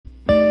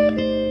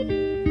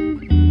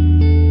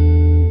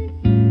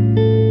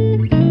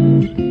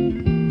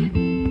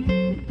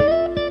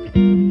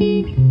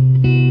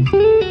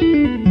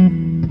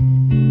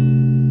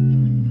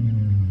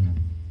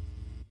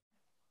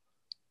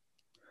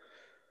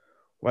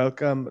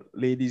Welcome,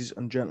 ladies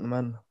and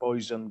gentlemen,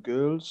 boys and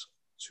girls,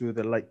 to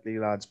the Likely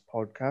Lads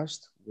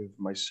podcast with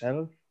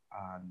myself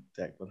and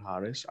Declan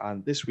Harris.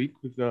 And this week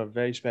we've got a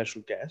very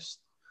special guest.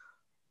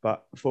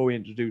 But before we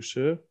introduce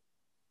her,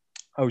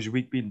 how's your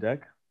week been,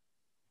 Dec?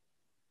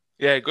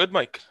 Yeah, good,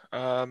 Mike.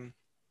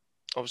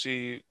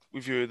 Obviously,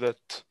 we've heard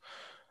that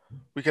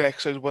we can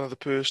exercise one other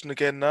person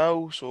again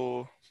now,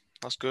 so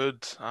that's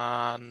good.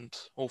 And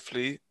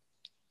hopefully,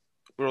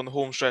 we're on the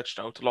home stretch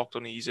now to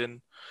lockdown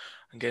easing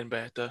and getting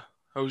better.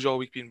 How's your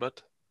week been,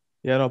 bud?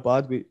 Yeah, not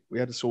bad. We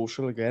had a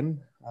social again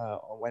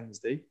on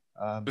Wednesday.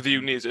 With the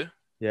uni, is it?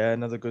 Yeah,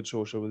 another good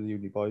social with the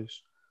uni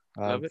boys.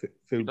 Love it.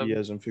 Few Love it.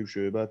 beers and few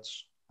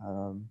sherbets.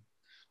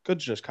 Good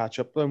to just catch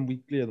up with them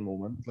weekly at the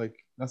moment.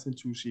 Like nothing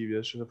too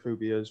serious, just a few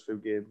beers, few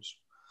games.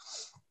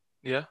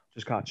 Yeah.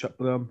 Just catch up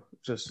with them.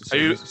 Just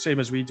the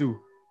same as we do.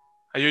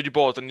 I heard you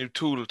bought a new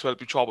tool to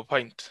help you chop a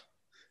pint.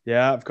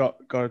 Yeah, I've got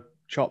a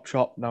chop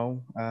shop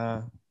now.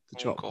 To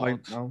chop a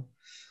pint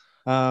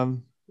now.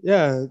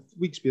 Yeah,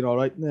 week's been all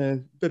right. A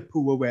bit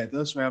poor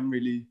weather, so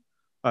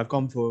I've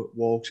gone for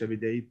walks every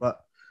day,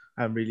 but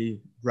I'm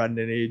really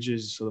running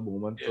ages at the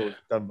moment. Yeah.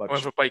 I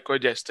went for a bike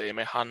ride yesterday and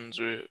my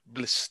hands were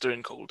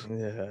blistering cold.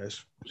 Yeah,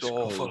 it's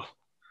awful. Cold.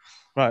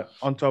 Right,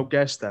 on to our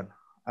guest then.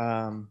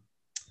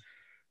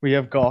 We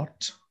have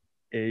got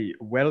a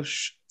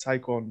Welsh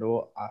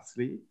Taekwondo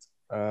athlete,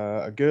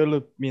 a girl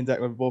that me and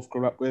Declan have both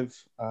grown up with,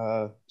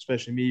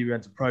 especially me. We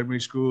went to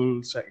primary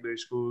school, secondary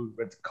school,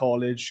 went to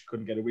college,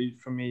 couldn't get away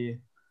from me.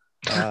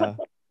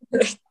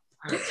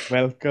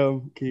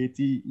 Welcome,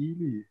 Katie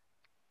Eley.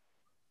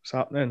 What's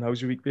happening?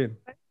 How's your week been?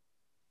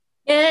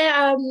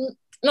 Yeah,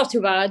 not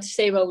too bad.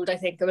 Same old, I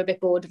think. I'm a bit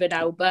bored of it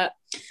now, but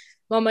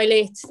I'm on my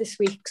late this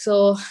week.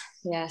 So,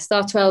 yeah,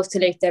 start 12 to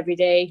late every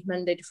day,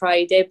 Monday to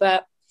Friday,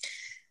 but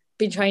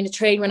been trying to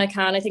train when I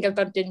can. I think I've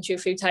bumped into you a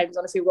few times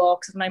on a few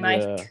walks with my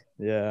mic.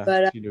 Yeah,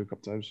 but, you do a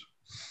couple times.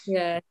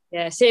 Yeah,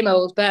 same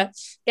old, but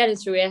getting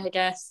through it, I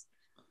guess.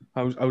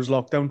 How's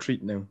lockdown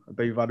treating you? I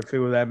bet you've had a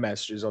few of their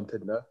messages on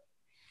Tinder.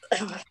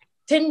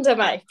 Tinder,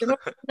 Mike. You're not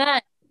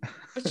there.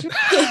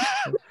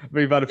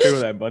 But you've had a few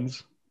of them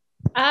ones.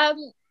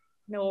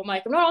 No,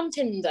 Mike, I'm not on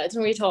Tinder. I don't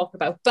know what you're talking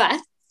about.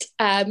 But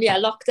yeah,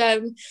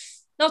 lockdown,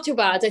 not too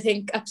bad. I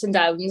think ups and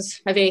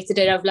downs. I've hated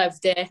it. I've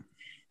loved it.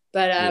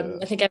 But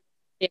I think I'm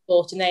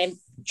important. I'm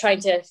trying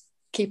to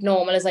keep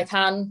normal as I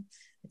can.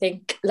 I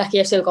think lucky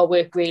I've still got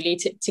work really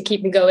to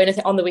keep me going. I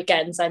think on the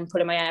weekends I'm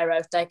pulling my hair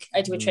out. Like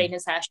I do a training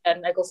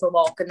session, I go for a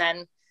walk, and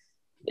then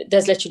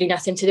there's literally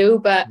nothing to do.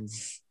 But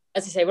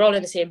as I say, we're all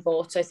in the same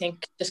boat. So I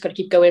think just got to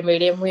keep going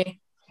really, haven't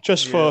we?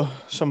 Just for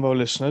some of our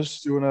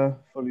listeners, do you want to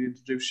fully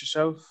introduce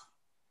yourself?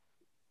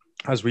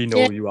 As we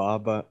know you are,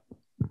 but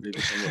maybe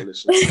some of our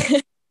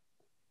listeners.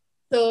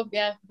 So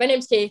yeah, my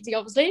name's Katie,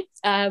 obviously.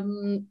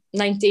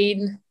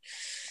 19.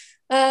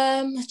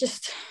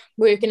 Just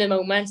working at the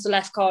moment. So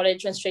left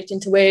college, went straight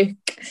into work.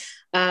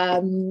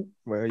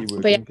 Where are you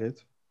working,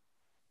 Kate?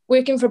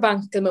 Working for a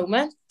bank at the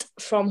moment,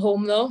 from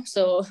home though,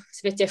 so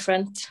it's a bit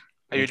different.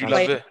 I heard you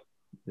love it.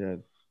 Yeah.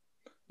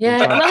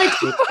 Yeah, well,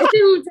 I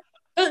do.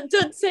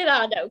 Don't say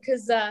that now,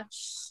 because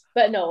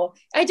but no,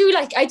 I do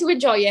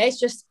enjoy it. It's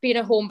just being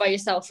at home by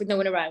yourself with no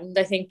one around.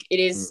 I think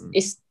it's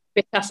a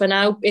bit tougher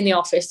now. In the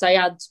office, I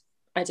had,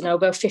 I don't know,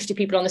 about 50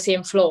 people on the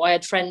same floor. I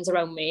had friends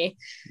around me.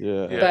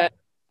 But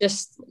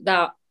just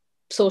that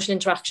social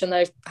interaction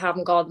that I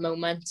haven't got at the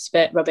moment, it's a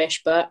bit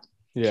rubbish. But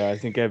yeah, I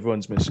think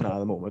everyone's missing out at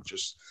the moment.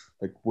 Just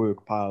like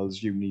work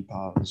pals, uni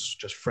pals,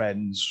 just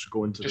friends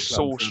going to just the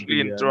club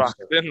socially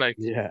interacting. Like,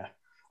 yeah,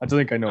 I don't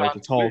think I know how to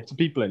talk to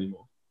people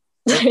anymore.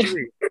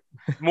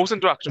 Most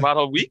interaction I've had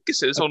all week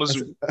is on a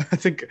Zoom. I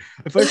think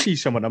if I see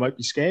someone, I might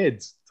be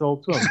scared to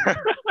talk to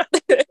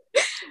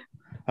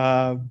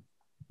them.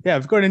 Yeah,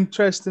 I've got an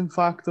interesting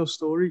fact or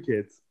story,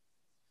 kid.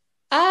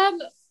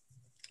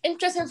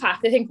 Interesting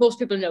fact. I think most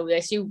people know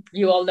this. You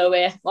all know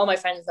it. All my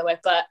friends know it.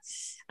 But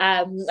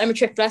I'm a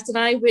triplet, and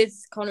I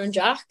with Connor and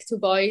Jack, two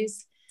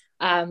boys.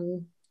 I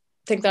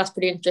think that's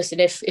pretty interesting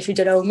if you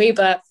don't know me,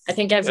 but I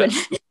think everyone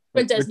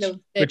does know.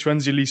 Which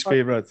one's your least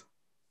favourite?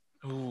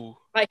 Ooh.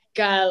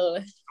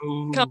 Michael.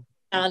 Can't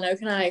now,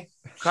 can I?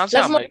 Can't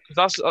say that, Mike.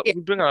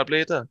 We'll bring it up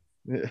later.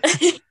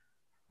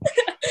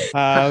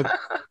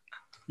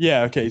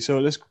 Yeah, okay, so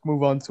let's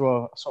move on to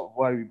our sort of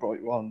why we brought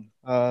you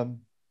on.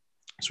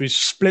 So we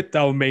split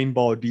our main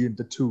body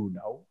into two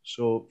now.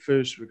 So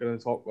first we're going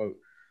to talk about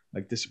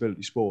like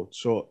disability sports.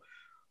 So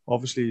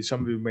obviously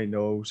some of you may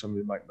know, some of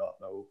you might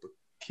not know, but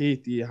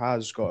Katie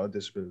has got a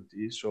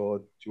disability. So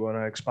do you want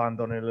to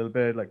expand on it a little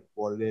bit, like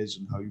what it is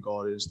and how you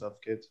got it and stuff,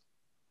 kid?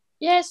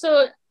 Yeah,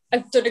 so I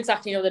don't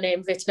exactly know the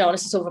name of it, to be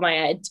honest. It's over my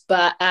head.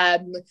 But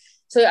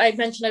so I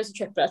mentioned I was a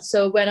triplet.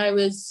 So when I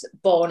was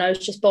born, I was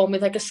just born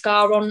with like a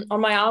scar on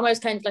my arm. I was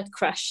kind of like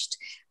crushed.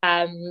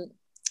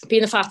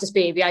 Being the fattest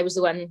baby, I was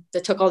the one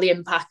that took all the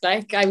impact.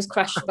 Like I was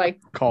crushed by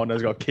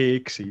Connor's got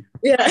cakesy.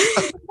 Yeah.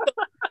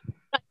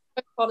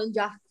 Con and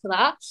Jack for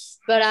that.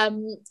 But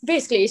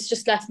basically it's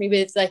just left me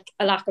with like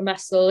a lack of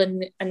muscle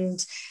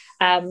and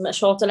a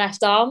shorter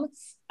left arm.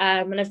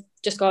 And I've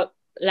just got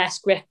less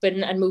grip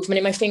and movement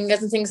in my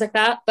fingers and things like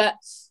that. But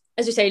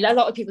as you say, a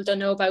lot of people don't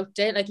know about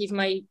it. Like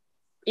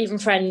even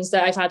friends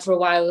that I've had for a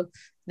while,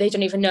 they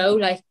don't even know.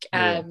 Like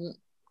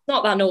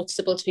not that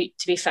noticeable to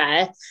be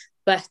fair,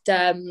 but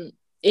it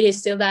is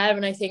still there.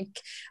 And I think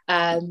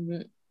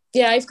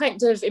I've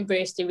kind of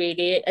embraced it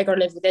really. I got to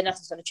live with it.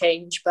 Nothing's going to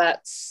change.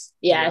 But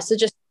so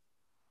just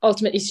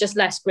ultimately it's just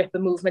less grip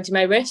and movement in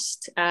my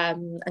wrist,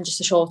 and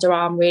just a shorter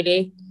arm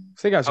really.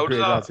 I think that's a great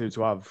attitude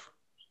to have.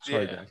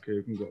 Sorry, Yeah.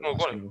 you can go.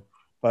 No,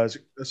 but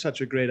it's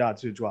such a great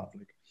attitude to have,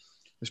 like,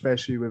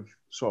 especially with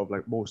sort of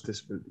like most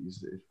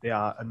disabilities, they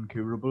are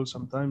incurable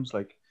sometimes.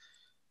 Like,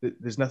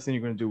 there's nothing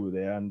you're going to do with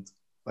it, and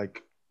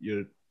like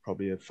you're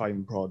probably a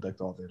fine product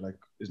of it. Like,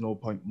 there's no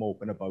point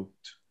moping about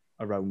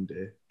around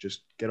it.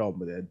 Just get on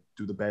with it.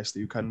 Do the best that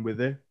you can with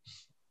it.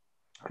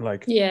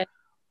 Like,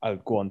 I'll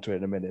go on to it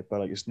in a minute, but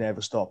like it's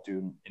never stopped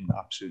you in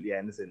absolutely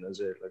anything, has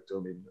it? Like, I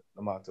mean,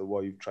 no matter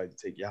what you've tried to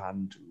take your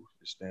hand to,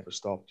 it's never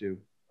stopped you.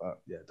 But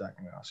yeah, Dan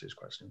can ask his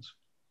questions.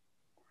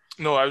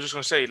 No, I was just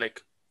going to say, like,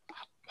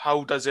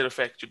 how does it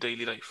affect your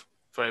daily life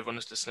for everyone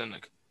that's listening?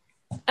 Like,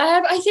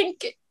 I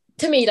think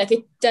to me, like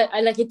it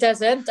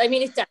doesn't. I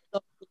mean, it does,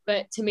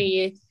 but to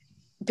me,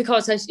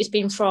 because it's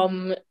been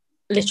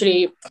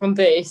literally from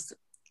birth,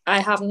 I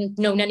haven't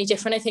known any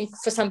different. I think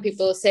for some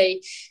people,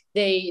 say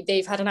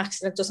they've had an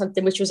accident or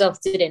something which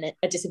resulted in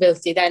a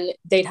disability, then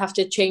they'd have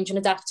to change and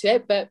adapt to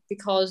it. But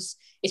because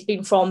it's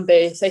been from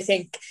birth, I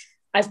think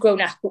I've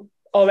grown up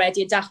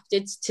already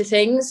adapted to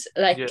things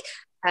like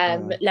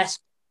less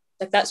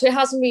like that. So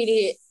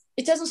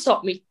it doesn't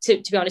stop me,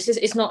 to be honest.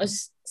 It's not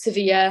as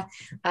severe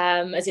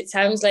as it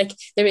sounds. Like,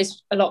 there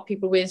is a lot of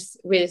people with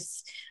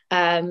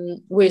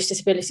worse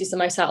disabilities than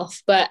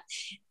myself, but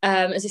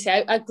as I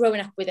say, I've grown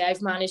up with it.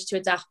 I've managed to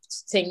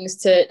adapt things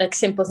to, like,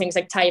 simple things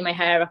like tying my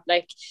hair up,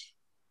 like,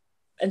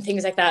 and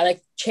things like that,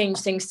 like change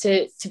things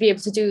to be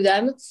able to do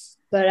them.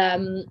 But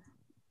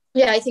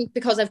I think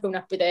because I've grown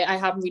up with it, I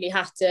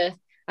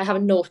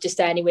haven't noticed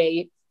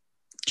anyway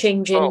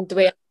changing the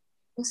way I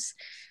think.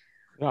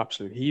 You're an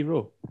absolute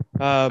hero.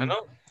 I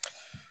know.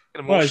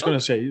 Well, I was going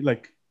to say,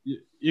 like,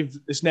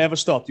 it's never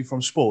stopped you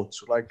from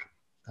sports. Like,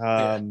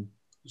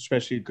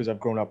 especially because I've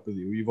grown up with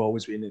you. You've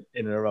always been in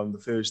and around the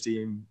first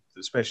team,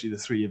 especially the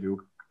three of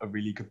you are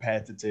really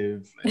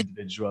competitive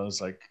individuals.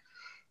 Like,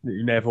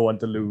 you never want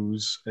to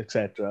lose,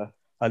 etc.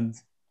 And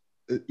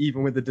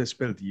even with the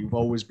disability, you've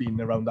always been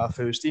around that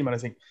first team. And I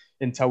think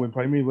in Tywin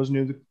Primary, wasn't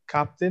you the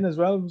captain as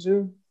well? Was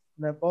you?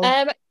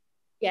 Netball?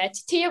 Yeah,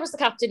 Tia was the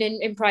captain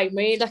in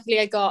primary. Luckily,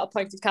 I got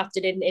appointed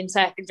captain in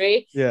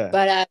secondary. Yeah.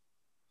 But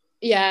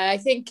I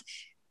think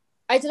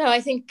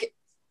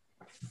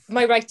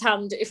my right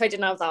hand, if I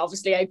didn't have that,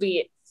 obviously I'd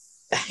be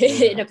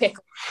in a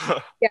pickle.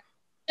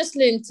 Just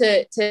learned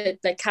to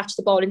like catch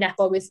the ball in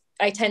netball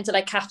I tend to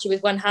like catch it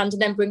with one hand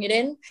and then bring it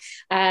in.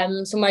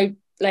 So my,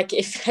 like,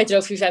 if I don't know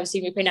if you've ever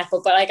seen me play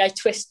netball, but like I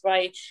twist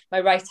my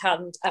right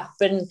hand up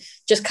and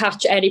just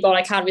catch any ball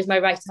I can with my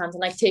right hand and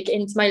like take it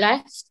into my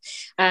left.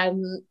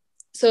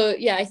 So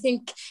yeah, I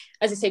think,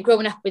 as I say,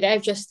 growing up with it,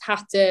 I've just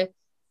had to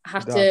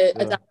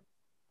adapt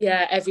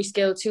every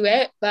skill to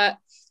it. But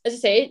as I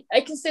say,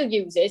 I can still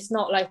use it. It's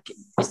not like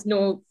it's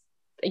no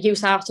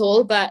use at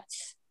all, but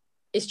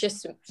it's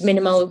just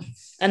minimal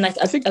and like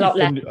a lot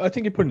less. I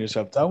think you're putting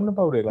yourself down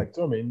about it. Like,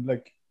 do you know what I mean?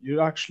 Like,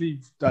 you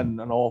actually done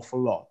an awful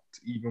lot,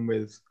 even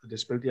with a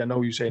disability. I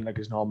know you're saying like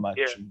it's not much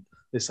and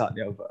this, that, and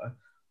the other,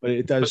 but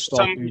it does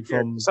stop you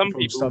from some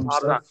people some have an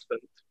stuff.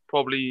 accident.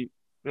 Probably,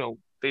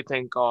 they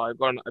think, oh, I've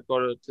got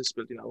a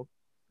disability now.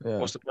 Yeah.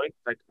 What's the point?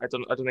 Like, I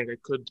don't think I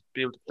could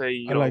be able to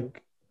play,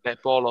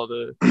 netball or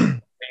the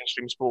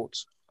mainstream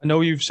sports. I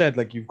know you've said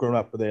like you've grown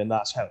up with it and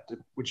that's helped,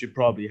 which it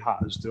probably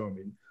has. Do you know what I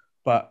mean?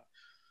 But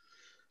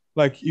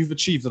like, you've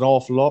achieved an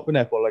awful lot with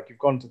netball. Like, you've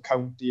gone to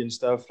county and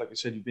stuff. Like I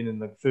said, you've been in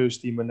the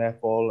first team of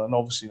netball, and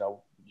obviously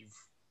now you've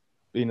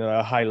been at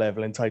a high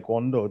level in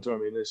Taekwondo. Do you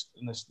know what I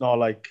mean? It's not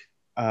like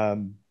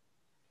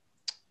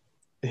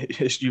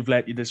you've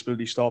let your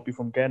disability stop you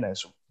from getting it.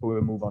 So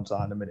we'll move on to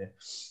that in a minute.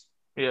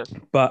 Yeah.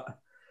 But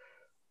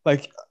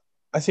like,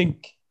 I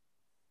think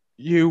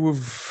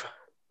you've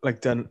like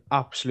done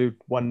absolute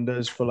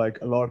wonders for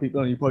like a lot of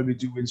people, and you probably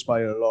do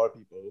inspire a lot of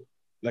people.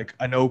 Like,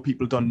 I know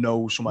people don't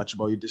know so much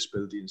about your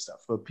disability and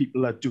stuff, but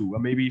people that do,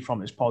 and maybe from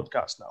this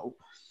podcast now,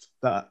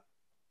 that,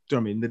 do you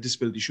know what I mean, the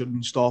disability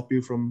shouldn't stop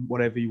you from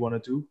whatever you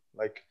want to do.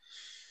 Like,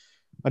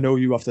 I know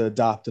you have to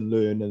adapt and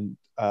learn and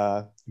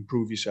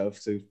improve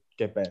yourself to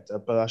get better,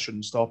 but that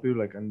shouldn't stop you.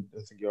 Like, and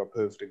I think you're a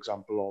perfect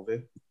example of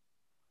it.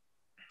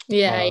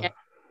 Yeah.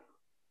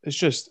 It's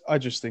just, I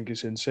just think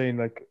it's insane.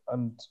 Like,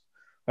 and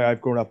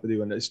I've grown up with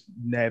you, and it's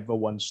never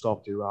once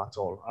stopped you at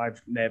all.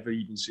 I've never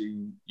even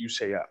seen you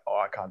say, "Oh,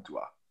 I can't do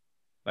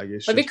that." Like,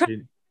 it's just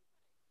been...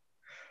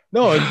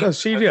 No, it's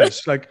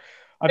serious. Like,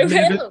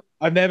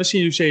 I've never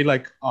seen you say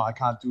like, "Oh, I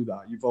can't do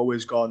that." You've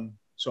always gone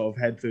sort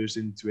of headfirst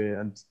into it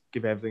and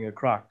give everything a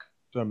crack.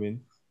 Do you know what I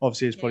mean?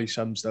 Obviously, there's probably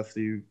some stuff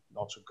that you're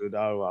not so good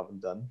at or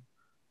haven't done.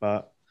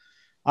 But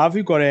have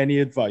you got any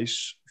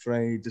advice for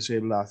any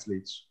disabled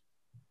athletes?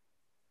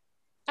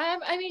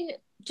 I mean,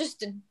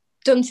 just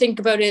don't think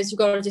about it as you've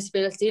got a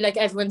disability. Like,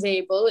 everyone's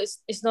able.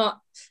 It's not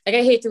like,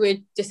 I hate the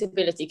word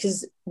disability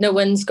because no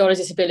one's got a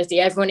disability.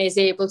 Everyone is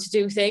able to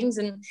do things,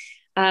 and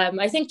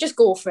I think just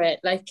go for it.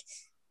 Like,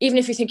 even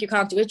if you think you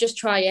can't do it, just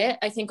try it.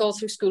 I think all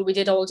through school we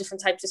did all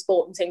different types of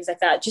sport and things like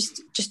that.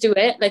 Just do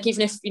it. Like,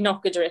 even if you're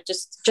not good at it,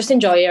 just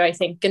enjoy it, I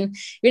think. And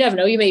you never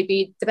know, you may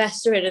be the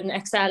best at it and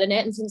excel in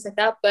it and things like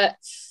that. But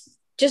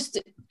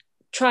just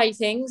try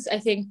things. I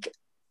think,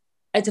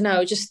 I don't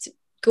know, just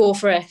go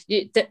for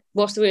it.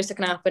 What's the worst that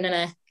can happen in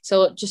it?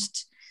 So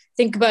just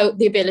think about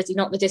the ability,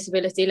 not the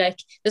disability. Like,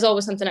 there's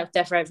always something out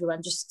there for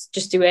everyone.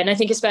 Just do it. And I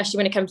think especially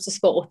when it comes to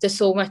sport, there's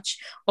so much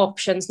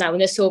options now,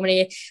 and there's so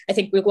many. I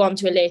think we'll go on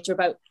to it later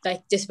about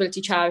like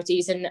disability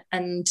charities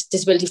and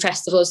disability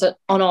festivals that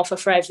on offer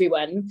for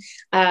everyone.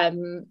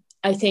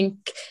 I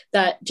think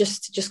that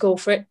just go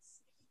for it.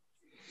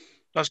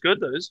 That's good,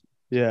 that is.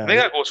 Yeah. I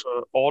think that goes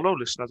for all our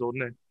listeners,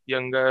 wouldn't it?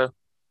 Younger,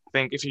 I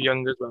think if you're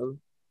younger as well,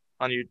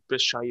 and you're a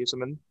bit shy or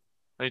something,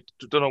 and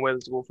you don't know whether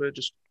to go for it,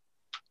 just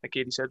like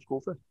Katie said, go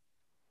for it.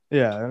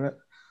 Yeah, and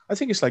I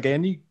think it's like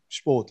any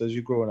sport as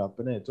you're growing up,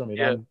 innit? I mean,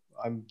 Yeah.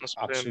 I'm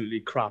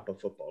absolutely crap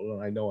at football,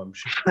 and I know I'm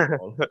shit at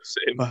football.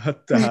 Same.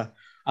 But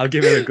I'll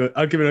give it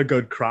a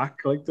good crack.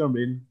 Like, do you know what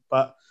I mean?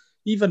 But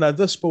even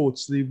other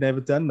sports that you've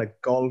never done,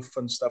 like golf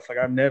and stuff, like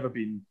I've never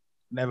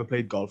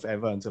played golf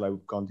ever until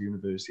I've gone to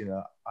university and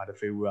I had a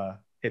few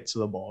hits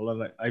of the ball,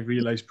 and I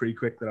realised pretty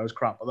quick that I was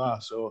crap at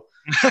that. So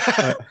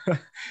at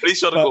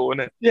least you got to go,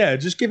 innit? Yeah,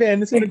 just give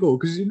anything a go,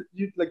 because you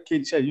like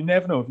Katie said, you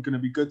never know if you're going to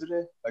be good at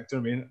it. Like, do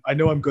you know what I mean? I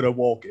know I'm good at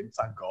walking,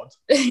 thank God.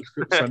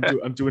 So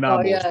I'm doing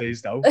that most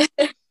days now.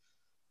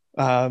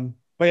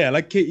 But yeah,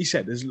 like Katie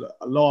said, there's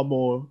a lot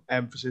more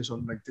emphasis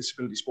on like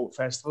disability sport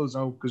festivals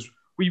now, because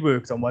we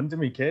worked on one, didn't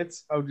we, Kate?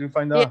 How did you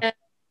find that?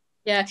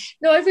 Yeah.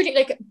 No, I really,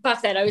 like,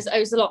 back then I was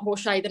a lot more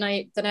shy than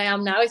I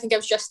am now. I think I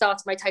was just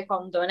starting my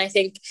Taekwondo, and I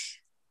think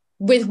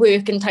with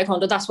work in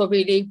Taekwondo, that's what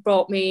really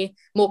brought me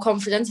more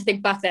confidence. I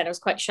think back then I was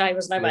quite shy,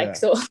 wasn't I, Mike? Yeah.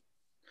 So,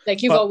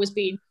 like, you've always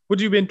been. Would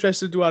you be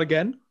interested to do that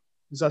again?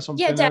 Is that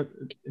something that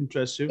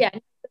interests you? Yeah.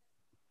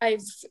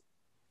 I've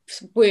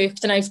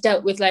worked and I've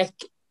dealt with like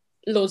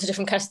loads of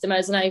different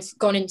customers, and I've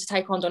gone into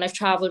Taekwondo and I've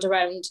travelled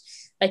around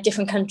like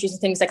different countries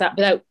and things like that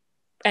without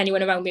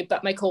anyone around me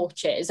but my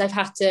coaches. I've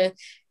had to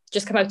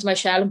just come out to my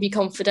shell and be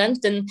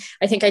confident, and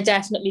I think I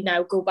definitely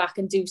now go back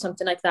and do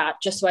something like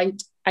that just so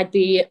I'd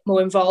be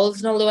more involved.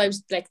 And although I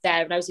was like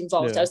there and I was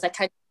involved, I was like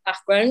kind of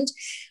background.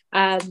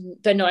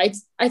 But no,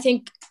 I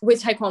think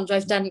with Taekwondo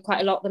I've done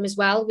quite a lot of them as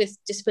well with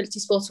Disability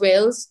Sports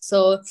Wales.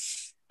 So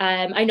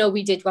I know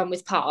we did one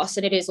with PASS,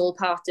 and it is all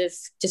part of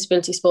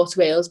Disability Sports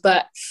Wales,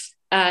 but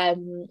I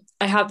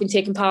have been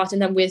taking part in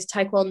them with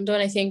Taekwondo,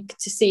 and I think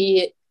to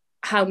see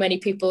how many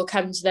people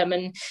come to them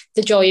and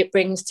the joy it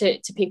brings to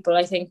people,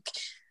 I think,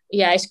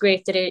 yeah, it's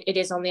great that it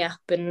is on the app,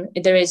 and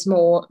there is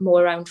more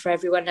around for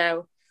everyone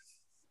now.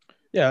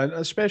 Yeah, and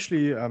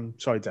especially,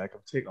 sorry, Dec,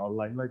 I'm taking all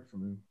limelight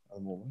from you at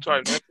the moment.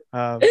 Sorry, mate.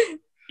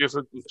 You have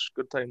a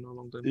good time, not a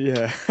long time.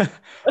 Yeah.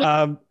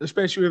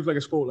 Especially with like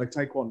a sport like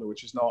Taekwondo,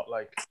 which is not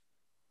like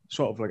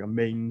sort of like a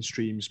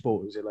mainstream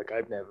sport, is it? Like,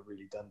 I've never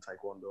really done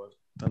Taekwondo. I've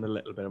done a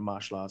little bit of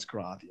martial arts,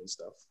 karate and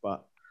stuff,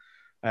 but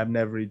I've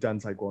never really done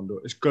Taekwondo.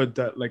 It's good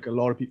that like a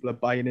lot of people are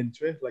buying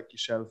into it, like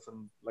yourself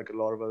and like a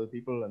lot of other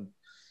people, and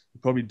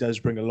it probably does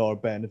bring a lot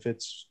of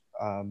benefits.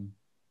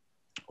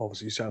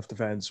 Obviously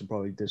self-defense and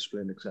probably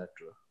discipline, etc.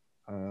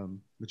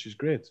 Which is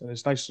great, and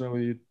it's nice to know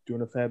you're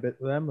doing a fair bit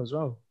for them as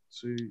well.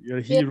 So you're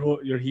a hero.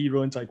 You're a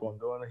hero in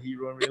Taekwondo and a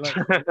hero in real life.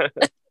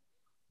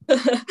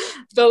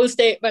 Bold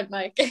statement,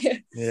 Mike.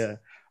 Yeah.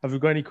 Have you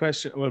got any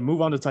questions? Well,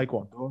 move on to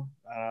Taekwondo.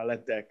 I'll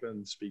let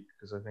Declan speak,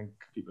 because I think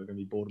people are going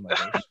to be bored of my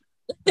voice.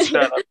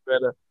 Yeah, that's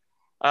better.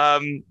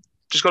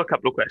 Just got a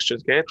couple of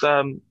questions, Kate.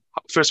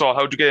 First of all,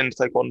 how did you get into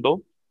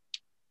Taekwondo?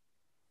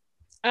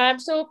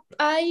 So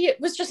I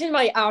was just in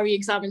my RE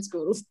exam in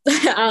school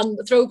and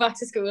throw back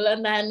to school,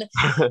 and then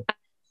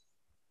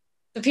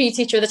the PE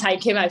teacher at the time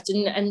came out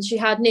and she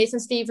had Nathan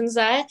Stevens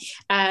there.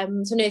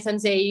 So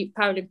Nathan's a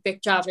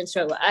Paralympic javelin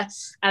thrower,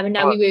 and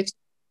now he works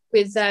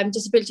with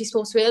Disability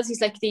Sports Wales.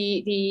 He's like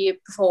the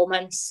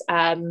performance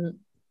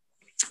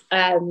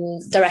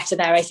director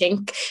there, I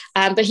think.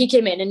 But he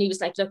came in and he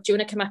was like, look, do you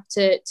want to come up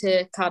to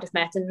Cardiff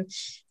Met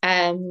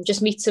and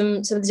just meet some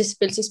of the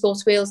Disability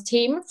Sports Wales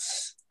team?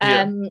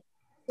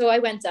 So I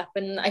went up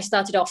and I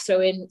started off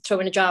throwing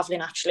a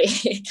javelin,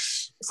 actually.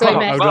 So I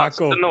met... How'd that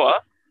go?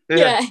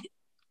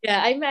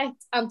 Yeah, I met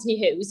Anthony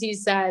Hughes.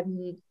 He's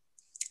the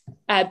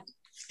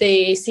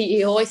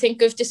CEO, I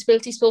think, of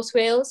Disability Sports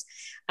Wales.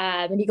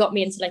 And he got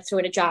me into like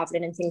throwing a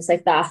javelin and things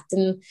like that.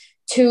 And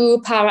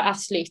two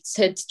para-athletes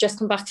had just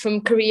come back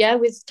from Korea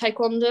with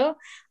Taekwondo.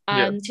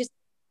 And she's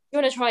like,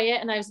 you want to try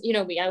it? And I was, you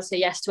know me, I'll say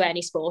yes to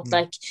any sport.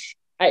 Like,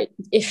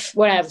 if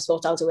whatever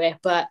sport, I'll do it.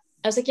 But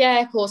I was like,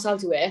 yeah, of course, I'll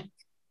do it.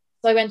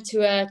 So I went to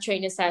a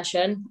training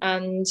session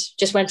and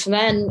just went from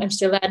there, and I'm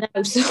still there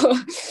now. So,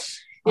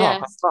 yeah.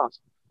 That's fast.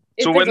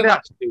 So when they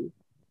asked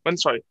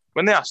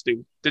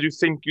you, did you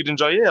think you'd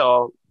enjoy it,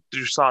 or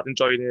did you start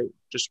enjoying it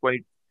just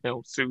when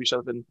you threw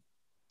yourself in?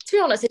 to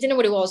be honest, I didn't know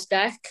what it was,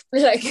 Deck.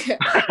 Like,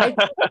 I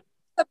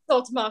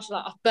thought of martial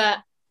art, but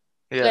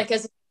like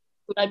as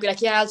I'd be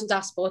like, yeah, I'll do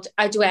that sport.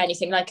 I'd do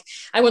anything. Like,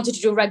 I wanted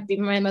to do rugby,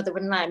 but my mother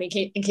wouldn't let me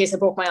in case I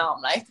broke my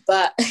arm. Like,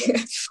 but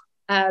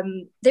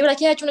they were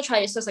like, yeah, do you want to try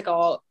it? So I was like,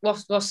 oh,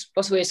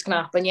 what's worse can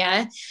happen?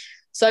 Yeah.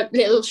 So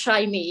little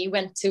shy me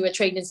went to a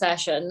training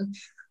session.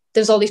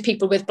 There was all these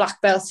people with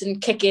black belts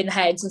and kicking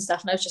heads and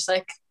stuff, and I was just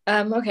like,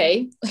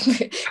 okay.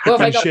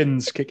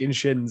 Kicking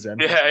shins,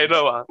 and yeah, I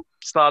know that.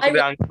 Start at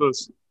the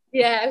ankles.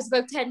 Yeah, I was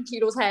about 10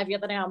 kilos heavier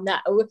than I am now.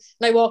 And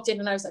I walked in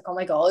and I was like, oh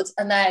my God.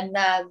 And then,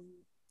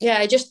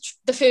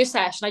 the first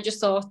session, I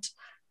just thought,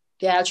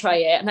 yeah, I'll try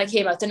it. And I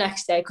came out the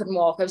next day, I couldn't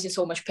walk. I was in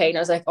so much pain. I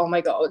was like, oh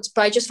my God.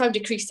 But I just found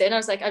it creasing. I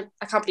was like,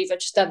 I can't believe I've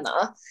just done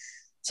that.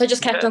 So I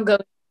just kept on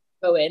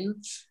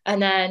going.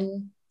 And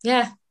then,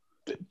 yeah.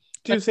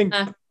 Do you think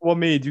what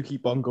made you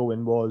keep on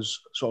going was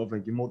sort of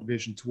like your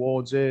motivation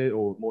towards it,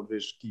 or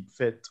motivation to keep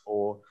fit,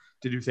 or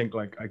did you think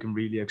like I can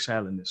really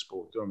excel in this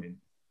sport? Do you know what I mean?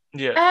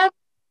 Yeah.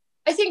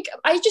 I think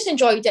I just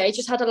enjoyed it. I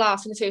just had a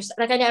laugh in the first.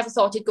 Like I never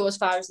thought it'd go as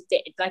far as it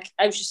did. Like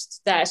I was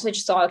just there, so I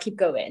just thought I'll keep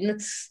going.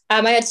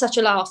 I had such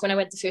a laugh when I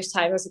went the first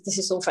time. I was like, "This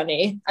is so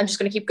funny. I'm just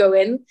going to keep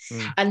going."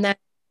 And then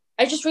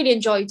I just really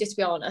enjoyed it. To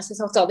be honest, I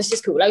thought, "Oh, this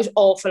is cool." I was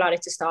awful at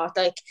it to start.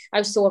 Like I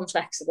was so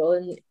inflexible,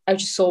 and I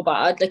was just so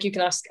bad. Like you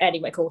can ask any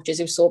of my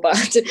coaches; it was so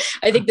bad.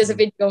 I think there's a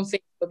video on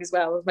Facebook as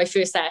well of my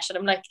first session.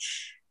 I'm like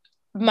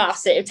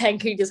massive, 10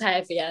 kilos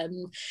heavy,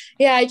 and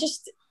yeah, I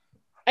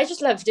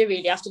just loved it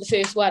really after the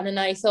first one, and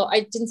I thought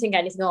I didn't think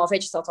anything of it. I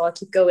just thought, I'll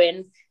keep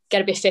going,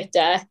 get a bit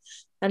fitter,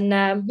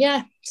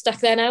 and stuck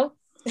there now.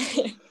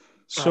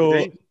 So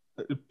it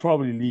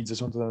probably leads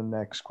us on to the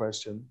next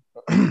question.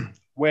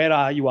 Where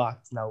are you at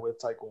now with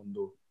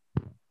Taekwondo?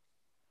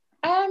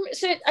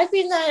 So I've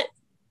been there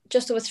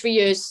just over 3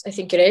 years, I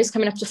think it is,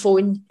 coming up to 4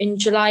 in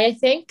July, I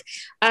think.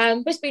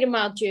 But it's been a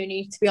mad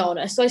journey, to be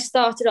honest. So I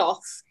started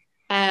off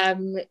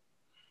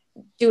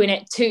doing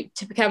it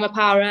to become a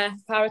para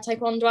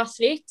taekwondo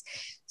athlete.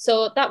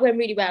 So that went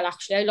really well,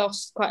 actually. I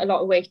lost quite a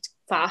lot of weight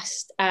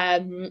fast.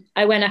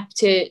 I went up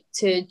to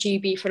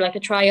GB for like a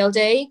trial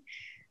day.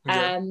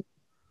 And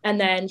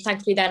then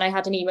thankfully then I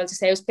had an email to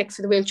say I was picked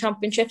for the World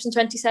Championships in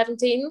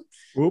 2017.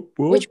 Whoop.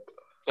 Which,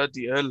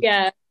 bloody hell.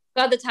 Yeah.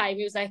 At the time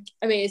it was like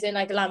amazing,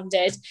 like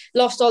landed,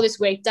 lost all this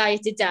weight,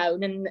 dieted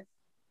down and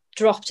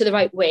dropped to the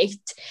right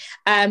weight.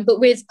 But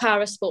with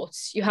para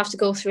sports, you have to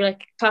go through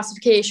like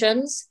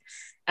classifications.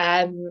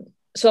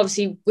 So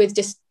obviously with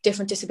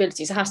different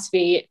disabilities, it has to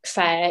be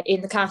fair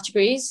in the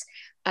categories.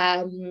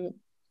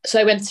 So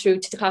I went through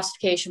to the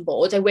classification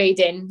board. I weighed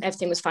in,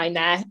 everything was fine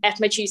there. Ate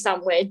my cheese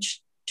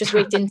sandwich, just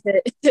waiting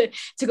to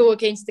go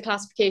against the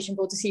classification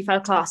board to see if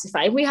I'll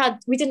classify. We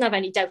didn't have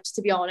any doubts,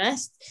 to be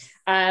honest.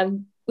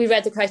 We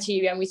read the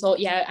criteria and we thought,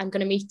 yeah, I'm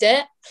going to meet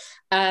it.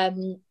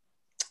 And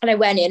I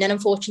went in, and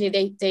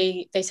unfortunately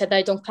they said that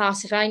I don't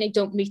classify and I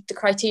don't meet the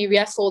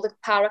criteria for the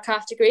para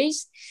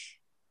categories,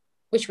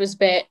 which was a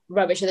bit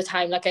rubbish at the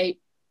time. Like I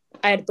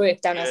had a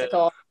breakdown. I was like,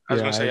 oh. I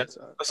was going to say,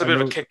 that's a bit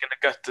of a kick in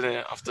the gut, isn't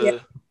it,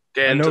 after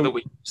getting into the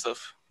week and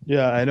stuff.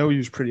 Yeah, I know you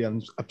was pretty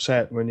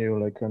upset when you were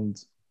like,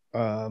 and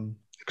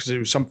because it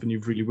was something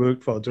you've really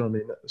worked for, do you know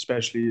what I mean?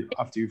 Especially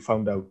after you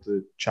found out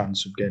the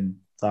chance of getting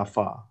that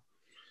far.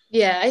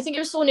 Yeah, I think it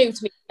was so new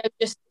to me. I was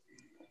just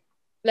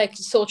like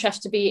so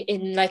chuffed to be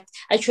in. Like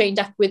I trained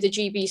up with the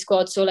GB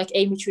squad, so like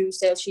Amy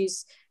Truesdale,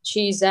 she's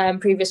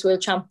previous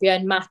world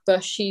champion. Matt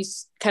Bush,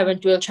 she's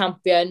current world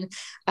champion.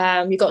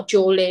 You've got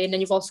Joe Lane,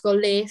 and you've also got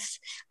Leif,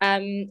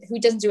 who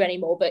doesn't do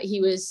anymore, but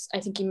he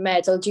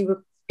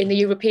medalled in the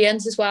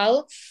Europeans as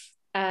well.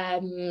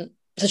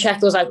 So check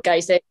those out,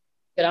 guys. They're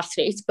good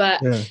athletes. But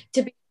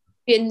to be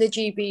in the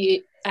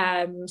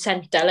GB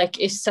centre, like,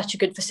 it's such a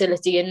good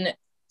facility, and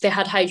they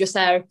had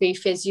hydrotherapy,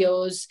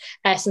 physios,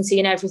 S&C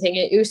and everything.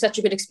 It was such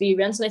a good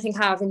experience, and I think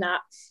having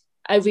that,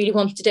 I really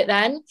wanted it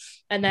then.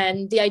 And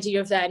then the idea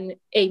of then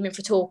aiming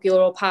for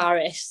Tokyo or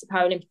Paris, the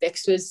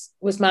Paralympics,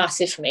 was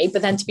massive for me.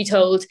 But then to be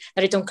told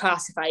that I don't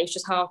classify, it was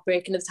just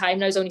heartbreaking at the time.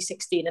 And I was only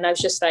 16, and I was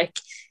just like...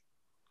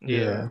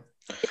 Yeah.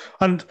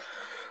 And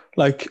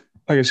like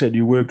I said,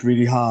 you worked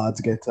really hard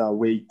to get that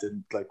weight,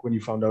 and like when you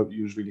found out,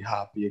 you was really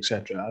happy,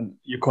 etc. And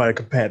you're quite a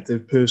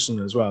competitive person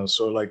as well.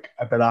 So like,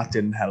 I bet that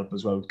didn't help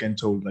as well, getting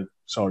told like,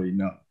 sorry,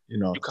 no,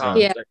 you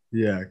can't.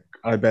 Yeah.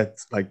 I bet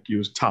like you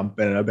was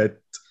tamping. I bet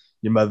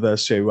your mother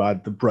said you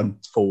had the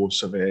brunt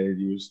force of it.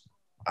 You was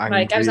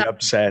angry,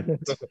 upset.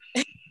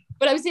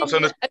 But I was in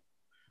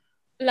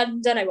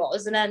London,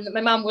 and then my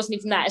mum wasn't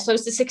even there. So I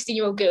was the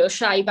 16-year-old girl,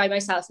 shy by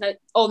myself. And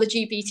all the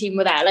GB team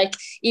were there. Like,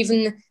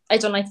 even, I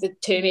don't like the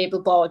term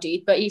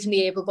able-bodied, but even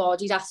the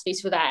able-bodied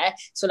athletes were there.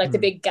 So like the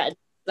big guns,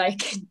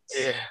 like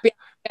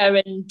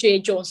Bianca and Jay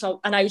Jones.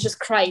 And I was just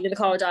crying in the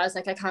corridor. I was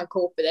like, I can't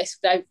cope with this.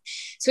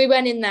 So we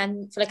went in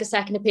then for like a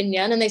second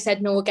opinion, and they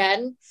said no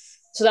again.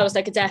 So that was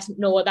like a definite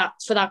no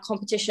for that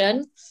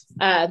competition.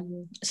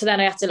 So then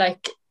I had to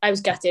I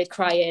was gutted,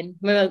 crying.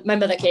 My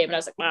mother came, and I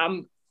was like,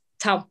 Mum,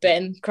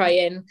 tamping,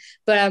 crying.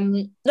 But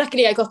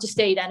luckily I got to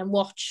stay then and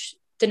watch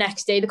the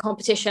next day, the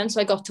competition.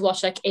 So I got to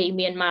watch like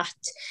Amy and Matt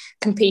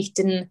compete,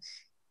 and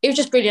it was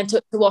just brilliant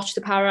to watch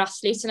the para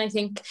athletes. And I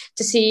think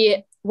to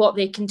see what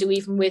they can do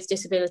even with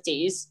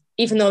disabilities,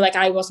 even though like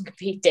I wasn't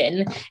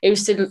competing, it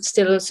was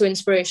still so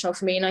inspirational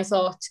for me. And I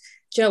thought,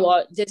 do you know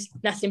what? There's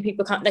nothing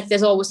people can't, like,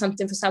 there's always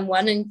something for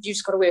someone, and you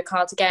just got to work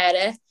hard to get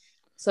it.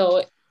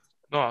 So,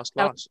 no, that's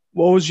class.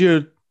 What was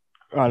your,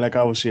 like,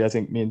 obviously, I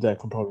think me and Dec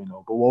can probably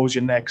know, but what was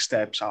your next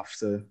steps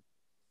after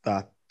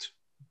that,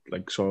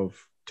 like, sort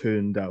of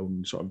turned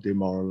down, sort of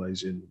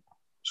demoralizing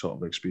sort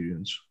of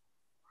experience?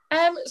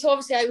 So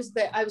obviously I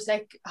was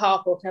like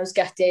heartbroken, I was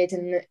gutted,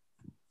 and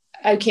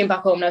I came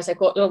back home and I was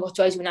like, what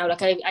do I do now?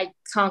 Like, I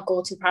can't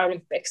go to the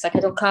Paralympics, like I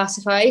don't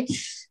classify.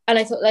 And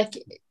I thought, like,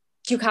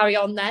 do you carry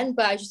on then?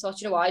 But I just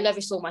thought, you know what, I love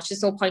you so much,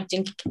 there's no point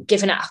in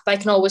giving up. I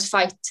can always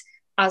fight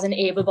as an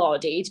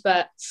able-bodied,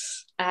 but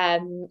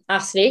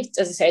athlete,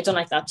 as I say, I don't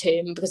like that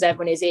term because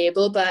everyone is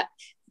able, but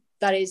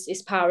that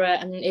is para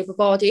and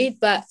able-bodied.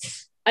 But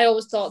I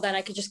always thought then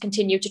I could just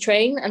continue to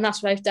train, and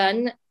that's what I've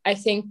done. I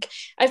think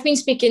I've been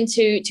speaking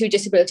to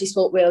Disability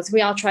Sport Wales.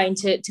 We are trying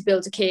to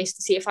build a case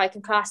to see if I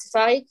can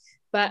classify,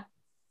 but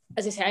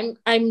as I say,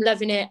 I'm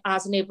loving it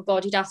as an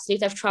able-bodied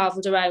athlete. I've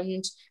travelled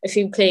around a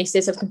few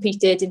places, I've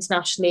competed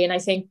internationally, and I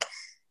think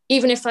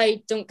even if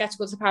I don't get to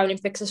go to the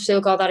Paralympics, I've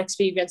still got that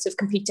experience of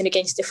competing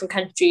against different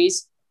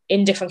countries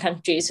in different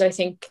countries. So I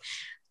think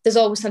there's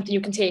always something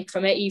you can take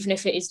from it, even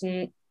if it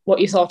isn't what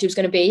you thought it was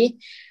going to be.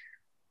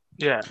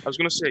 Yeah, I was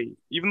going to say,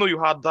 even though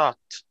you had that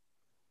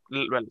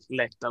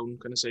letdown,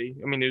 kind of say,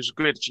 I mean, it was a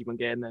great achievement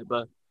getting there,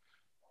 but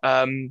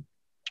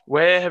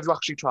where have you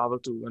actually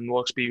travelled to, and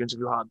what experience have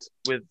you had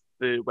with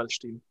the Welsh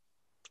team?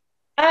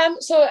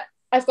 So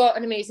I've got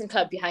an amazing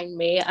club behind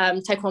me,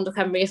 Taekwondo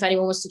Cymru, if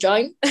anyone wants to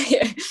join.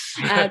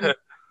 They're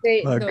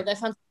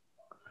fantastic.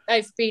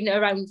 I've been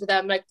around with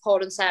them, like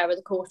Paul and Sarah,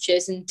 the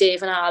coaches, and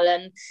Dave and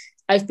Alan.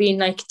 I've been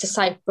like to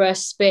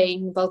Cyprus,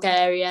 Spain,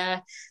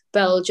 Bulgaria,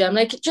 Belgium,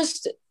 like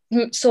just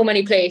so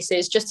many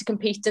places just to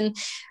compete. And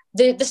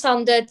the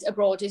standard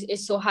abroad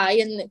is so high,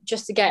 and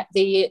just to get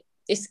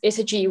it's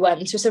a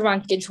G1, so it's a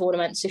ranking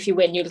tournament. So if you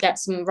win, you'll get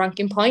some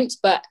ranking points.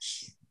 But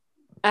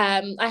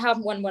I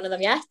haven't won one of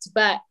them yet.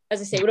 But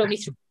as I say, we're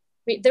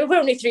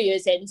only 3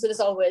 years in, so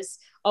there's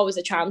always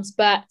a chance.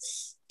 But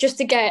just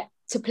to get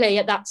to play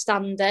at that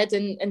standard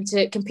and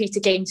to compete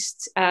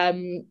against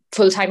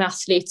full-time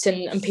athletes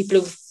and people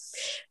who've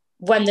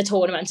won the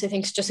tournament, I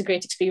think it's just a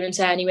great experience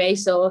anyway.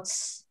 So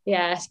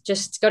yeah,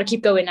 just got to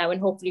keep going now, and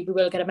hopefully we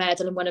will get a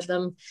medal in one of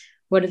them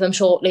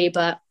shortly.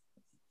 But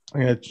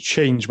I'm going to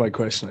change my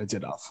question I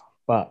did have.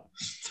 But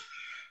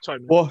sorry,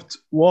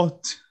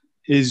 what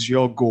is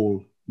your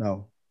goal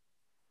now?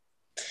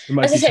 It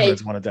might as be I say, similar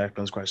to one of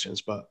Declan's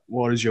questions, but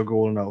what is your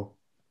goal now?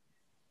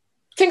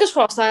 Fingers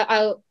crossed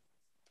I'll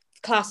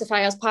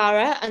classify as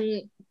para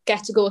and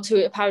get to go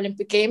to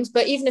Paralympic Games.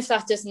 But even if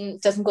that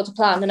doesn't go to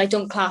plan and I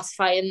don't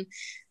classify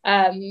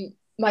and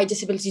my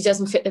disability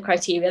doesn't fit the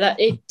criteria, that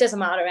it doesn't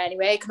matter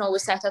anyway. I can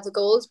always set other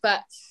goals.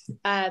 But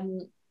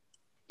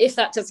if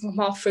that doesn't come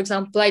off, for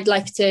example, I'd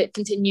like to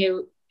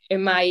continue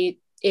in my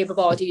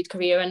able-bodied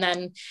career and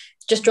then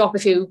just drop a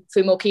few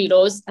more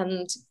kilos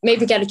and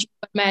maybe get a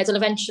medal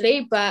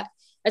eventually. But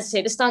as I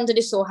say, the standard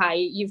is so high.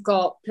 You've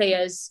got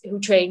players who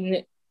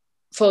train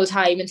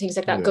full-time and things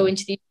like that, go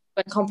into these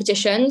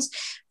competitions.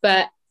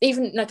 But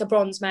even like a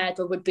bronze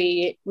medal would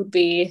be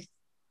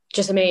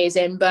just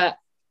amazing. But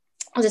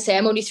as I say,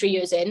 I'm only 3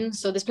 years in,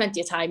 so there's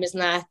plenty of time, isn't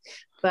there?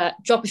 But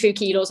drop a few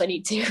kilos, I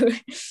need to.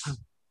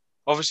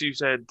 Obviously, you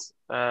said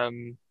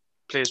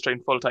players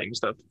train full-time and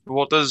stuff.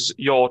 What does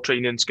your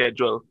training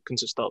schedule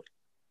consist of?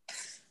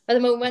 At the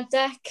moment,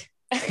 Dec.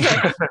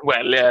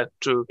 Well, yeah,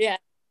 true. Yeah.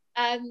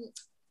 At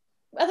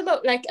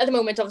the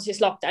moment, obviously it's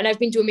lockdown. I've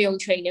been doing my own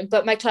training,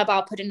 but my club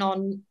are putting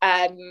on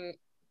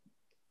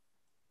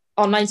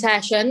online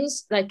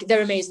sessions. Like,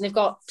 they're amazing. They've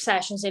got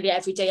sessions nearly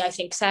every day. I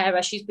think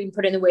Sarah, she's been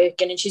putting the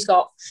work in and she's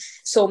got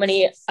so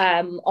many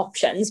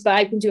options. But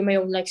I've been doing my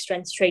own like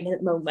strength training at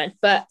the moment.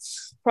 But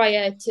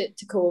prior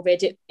to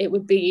COVID, it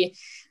would be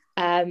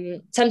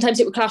sometimes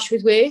it would clash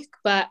with work,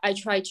 but I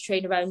tried to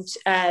train around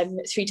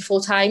 3 to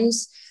 4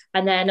 times,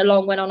 and then a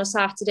long one on a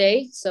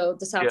Saturday. So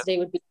the Saturday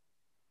would be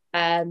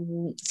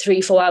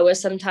 3-4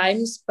 hours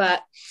sometimes.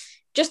 But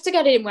just to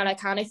get it in when I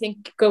can. I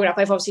think growing up,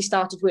 I've obviously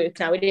started work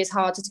now. It is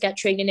harder to get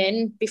training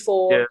in.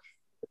 Before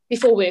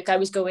work, I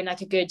was going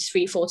like a good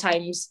 3-4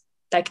 times,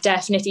 like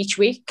definite each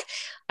week.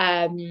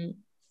 But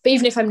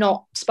even if I'm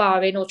not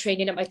sparring or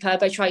training at my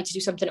club, I try to do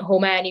something at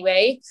home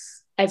anyway,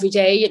 every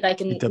day.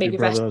 Like, and maybe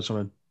rest. Or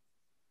something.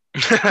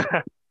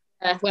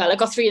 Well, I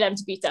got 3 of them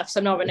to beat up, so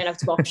I'm not running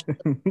out of options.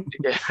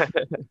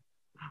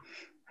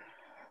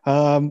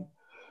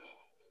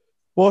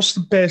 What's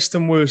the best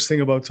and worst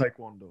thing about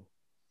Taekwondo?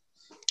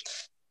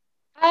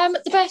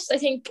 The best, I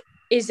think,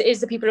 is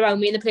the people around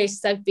me and the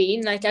places I've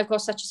been. Like, I've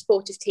got such a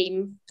supportive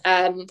team,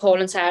 Paul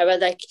and Sarah.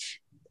 Like,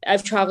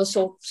 I've travelled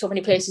so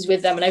many places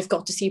with them, and I've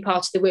got to see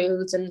parts of the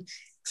world and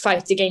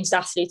fight against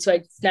athletes who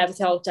I never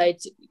thought I'd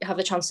have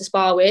the chance to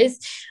spar with.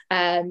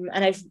 And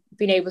I've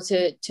being able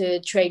to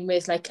train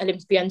with like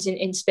Olympians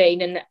in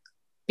Spain and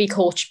be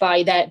coached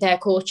by their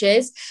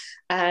coaches.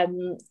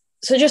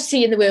 So just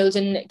seeing the world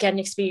and getting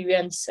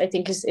experience, I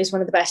think is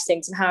one of the best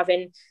things, and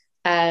having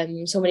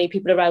so many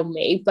people around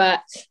me.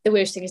 But the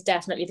worst thing is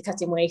definitely the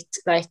cutting weight.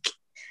 Like,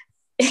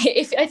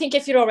 I think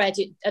if you're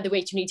already at the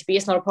weight you need to be,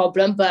 it's not a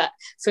problem. But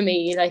for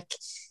me, like,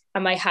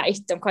 at my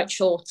height, I'm quite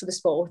short for the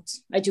sport.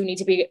 I do need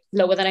to be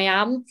lower than I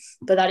am,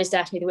 but that is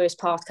definitely the worst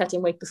part.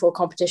 Cutting weight before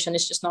competition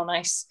is just not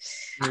nice.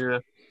 Yeah.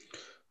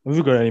 Have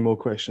you got any more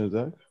questions,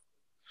 Doug?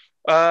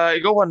 I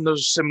got one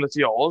that's similar to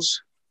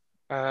yours.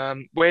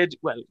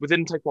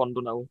 Within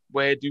Taekwondo now,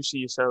 where do you see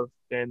yourself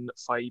in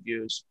 5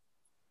 years?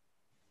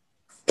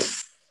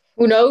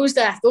 Who knows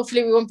that?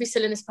 Hopefully we won't be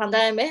still in this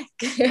pandemic.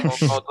 Oh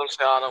God, don't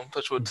say that now.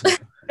 Touch wood.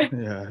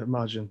 Yeah,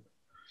 imagine.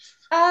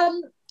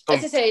 As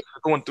I say, I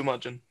don't want to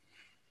imagine.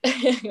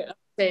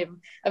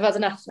 same. I've had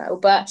enough now,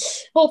 but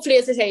hopefully,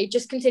 as I say,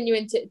 just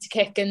continuing to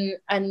kick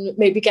and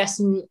maybe get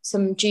some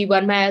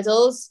G1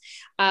 medals.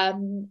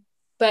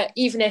 But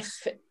even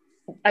if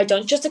I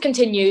don't, just to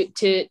continue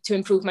to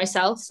improve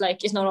myself.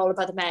 Like, it's not all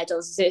about the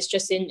medals. It's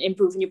just in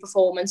improving your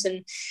performance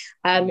and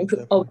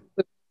improve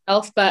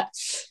yourself. But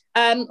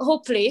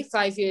hopefully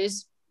 5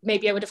 years,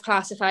 maybe I would have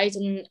classified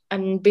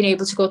and been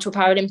able to go to a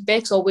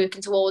Paralympics or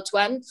working towards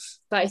one.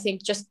 But I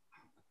think just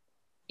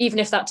even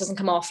if that doesn't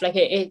come off, like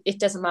it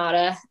doesn't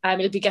matter.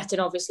 It'll be getting,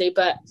 obviously,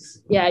 but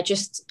yeah,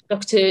 just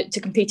look to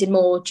compete in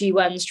more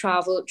G1s,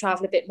 travel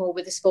a bit more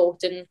with the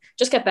sport, and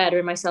just get better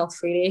in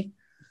myself, really.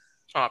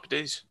 Happy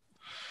days.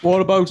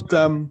 What about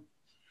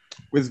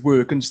with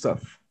work and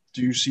stuff?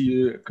 Do you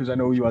see, because I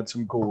know you had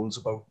some goals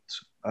about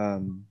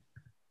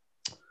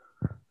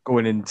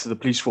going into the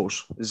police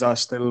force. Is that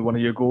still one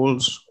of your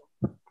goals?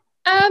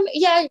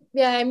 Yeah,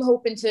 I'm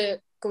hoping to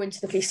go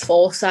into the police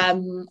force. At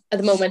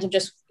the moment, I'm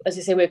just, as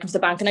I say, working for the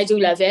bank, and I do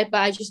love it,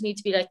 but I just need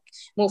to be like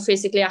more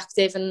physically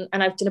active and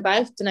out and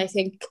about. And I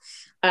think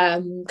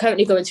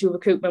currently going through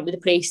recruitment with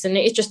the police, and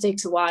it just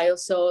takes a while.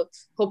 So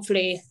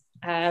hopefully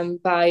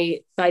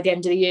by the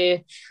end of the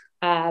year,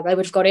 I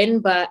would have got in,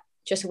 but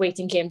just a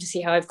waiting game to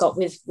see how I've got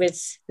with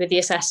the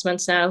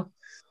assessments now.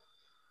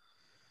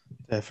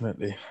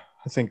 Definitely.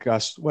 I think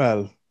that's,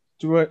 well,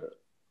 do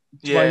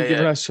you mind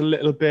giving us a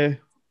little bit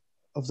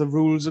of the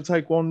rules of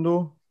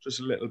Taekwondo? Just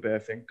a little bit, I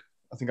think.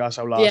 I think that's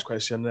our last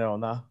question there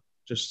on that.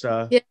 Just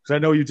because I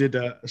know you did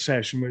a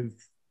session with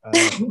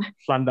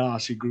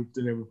Flandasi group,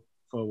 didn't you,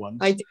 for once?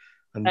 I did.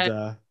 And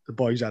the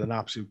boys had an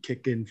absolute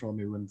kick in from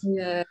you. And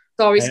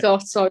sorry,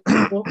 Scott. Sorry.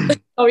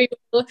 Sorry,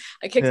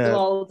 I kicked them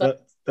all.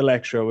 But the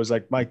lecturer was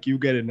like, Mike, you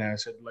get in there. I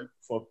said, like,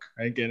 fuck,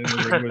 I ain't getting in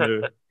the ring with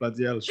her.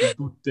 Bloody hell, she's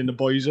booting the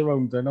boys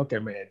around. They're not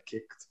getting my head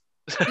kicked.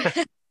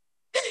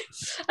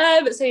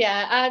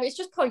 It's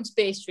just points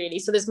based, really.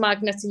 So there's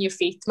magnets in your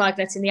feet,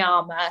 magnets in the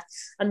armour,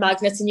 and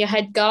magnets in your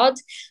head guard.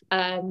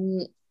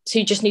 So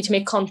you just need to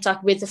make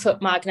contact with the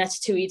foot magnets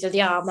to either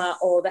the armour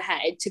or the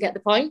head to get the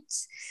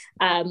points.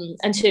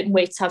 And certain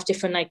weights have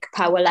different like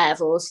power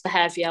levels. The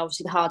heavier,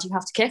 obviously, the harder you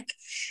have to kick.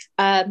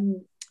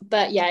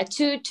 But yeah,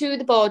 to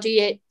the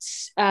body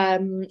it's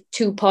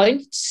 2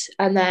 points,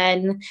 and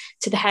then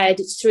to the head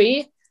it's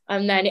 3.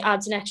 And then it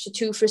adds an extra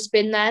 2 for a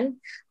spin then.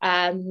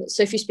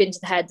 So if you spin to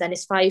the head, then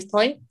it's 5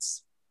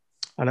 points.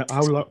 And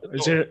how long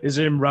is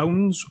it in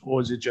rounds, or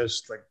is it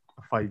just like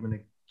a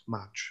 5-minute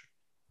match?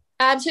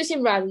 So it's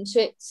in rounds.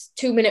 So it's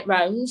 2-minute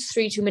rounds,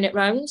 3 2-minute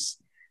rounds,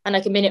 and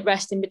like a minute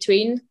rest in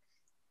between.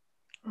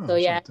 Oh, so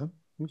yeah.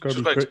 It's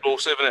quite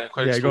explosive, isn't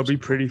it? You got to be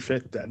pretty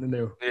fit then, isn't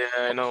it?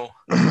 Yeah, I know.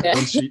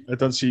 I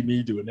don't see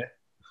me doing it.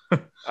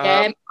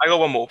 I got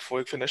one more before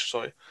we finish,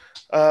 sorry.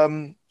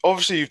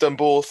 Obviously, you've done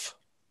both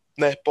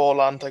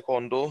netball and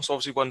taekwondo. So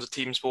obviously one's a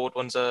team sport,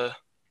 one's a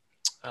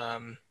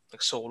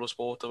like solo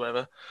sport or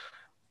whatever.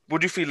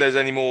 Would you feel there's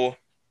any more,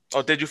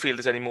 or did you feel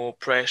there's any more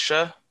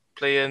pressure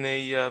playing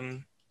a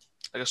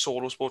like a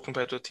solo sport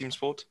compared to a team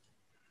sport?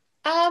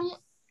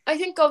 I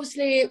think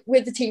obviously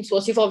with the team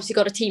sports, you've obviously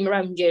got a team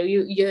around you.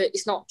 You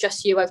it's not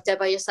just you out there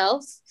by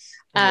yourself.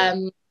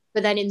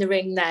 But then in the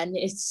ring, then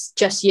it's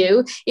just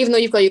you. Even though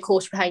you've got your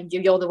coach behind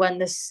you, you're the one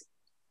that's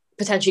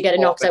potentially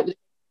getting knocked out.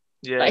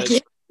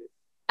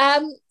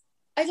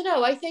 I don't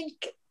know. I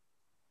think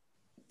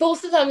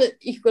both of them are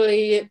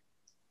equally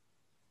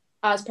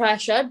as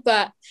pressure,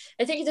 but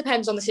I think it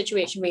depends on the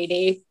situation,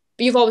 really.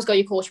 But you've always got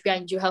your coach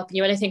behind you helping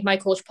you, and I think my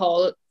coach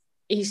Paul,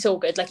 he's so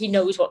good. Like, he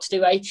knows what to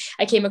do. I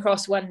came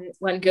across one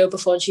girl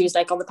before, and she was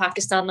like on the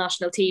Pakistan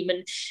national team,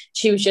 and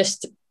she was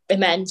just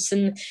immense.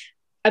 And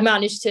I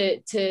managed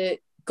to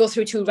go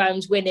through 2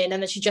 rounds winning,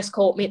 and then she just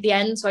caught me at the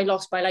end, so I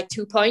lost by like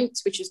 2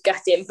 points, which was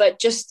gutting. But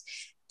just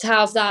to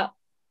have that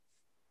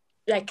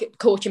like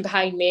coaching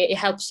behind me, it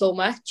helps so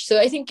much. So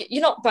I think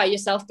you're not by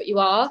yourself, but you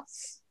are.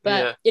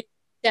 But it's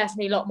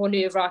definitely a lot more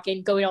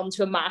nerve-wracking going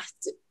onto a mat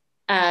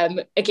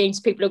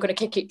against people who are going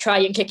to try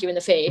and kick you in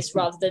the face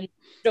rather than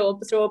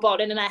throw a ball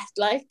in a net.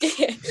 Like,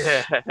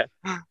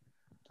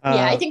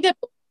 I think they're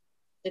both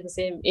the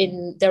same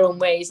in their own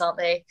ways, aren't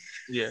they?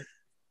 Yeah.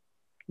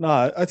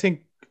 No, I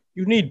think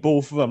you need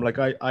both of them. Like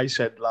I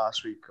said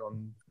last week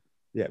on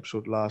the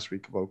episode last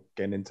week about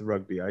getting into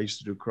rugby, I used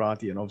to do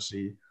karate, and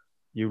obviously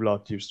you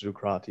lot used to do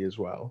karate as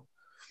well.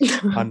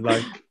 And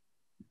like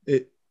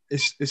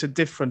it's a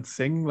different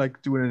thing,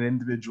 like doing an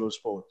individual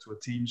sport to a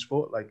team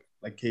sport. Like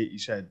Katie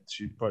said,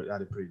 she probably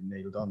had it pretty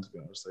nailed on, to be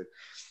honest. Like,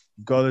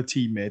 you've got the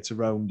teammates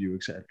around you,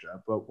 etc.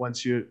 But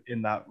once you're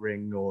in that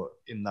ring or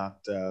in that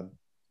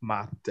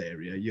mat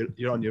area,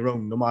 you're on your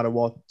own. No matter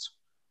what,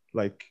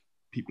 like,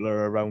 people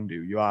are around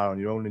you, you are on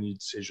your own, and your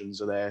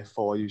decisions are there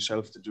for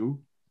yourself to do.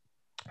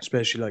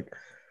 Especially like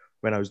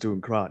when I was doing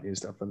karate and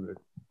stuff, and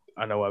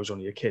I know I was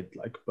only a kid,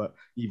 like, but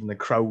even the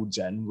crowds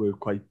then were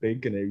quite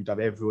big, and you'd have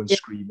everyone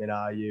screaming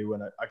at you.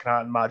 And I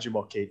can't imagine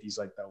what Katie's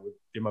like now with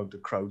the amount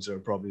of crowds that are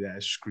probably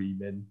there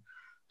screaming.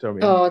 Do you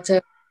know what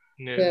I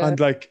mean? Yeah. And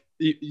like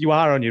you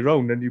are on your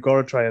own, and you've got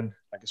to try and,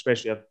 like,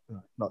 especially at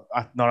not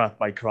at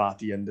my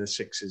karate under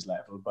sixes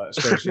level, but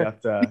especially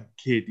at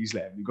Katie's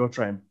level, you've got to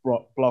try and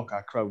block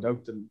that crowd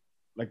out and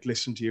like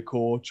listen to your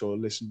coach or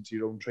listen to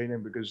your own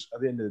training, because at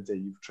the end of the day,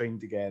 you've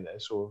trained together,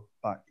 so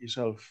back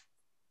yourself.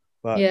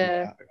 But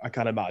Yeah. I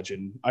can't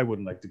imagine. I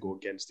wouldn't like to go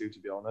against you, to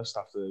be honest,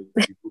 after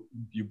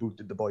you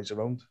booted the boys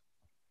around.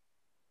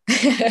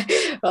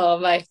 Oh,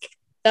 Mike,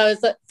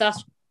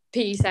 that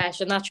PE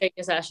session, that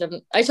training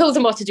session. I told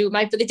them what to do,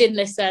 Mike, but they didn't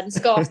listen.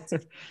 Scott,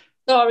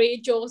 sorry.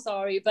 Joe,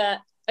 sorry,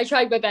 but I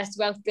tried my best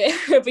to help it,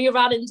 but you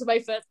ran into my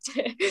foot.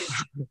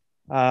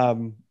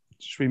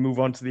 Should we move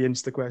on to the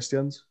Insta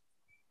questions?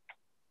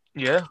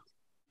 Yeah.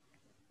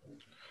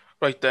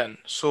 Right then.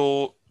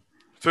 So,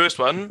 first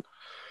one.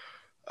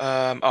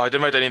 I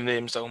didn't write any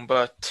names down,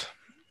 but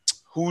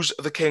who's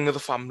the king of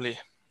the family?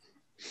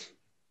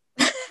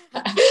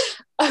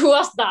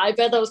 What's that? I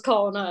bet that was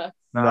Connor.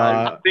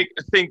 Nah. I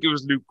think it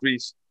was Luke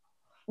Reese.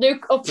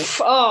 Luke,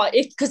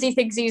 because he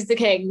thinks he's the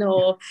king.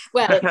 No,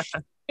 well,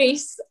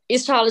 Reese,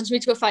 he's challenged me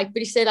to a fight,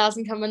 but he still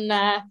hasn't come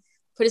and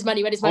put his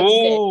money where his mouth is.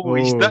 Oh,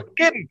 he's the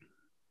king.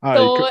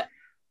 So,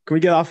 can we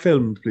get that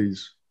filmed,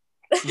 please?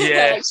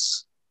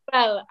 Yes.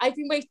 Well, I've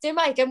been waiting,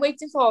 Mike. I'm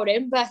waiting for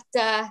him, but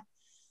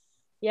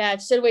yeah, I'm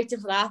still waiting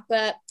for that.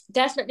 But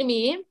definitely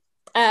me.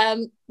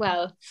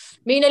 Well,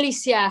 me and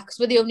Alicia, because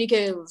we're the only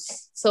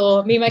girls.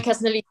 So me and my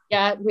cousin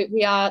Alicia,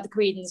 we are the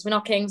queens. We're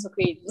not kings or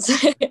queens.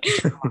 I'm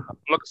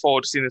looking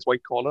forward to seeing this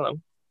white collar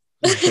now.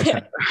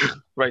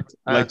 Right.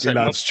 Like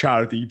that's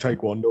charity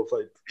taekwondo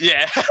fight.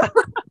 Yeah.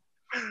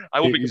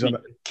 I will be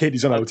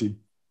Katie's on our team.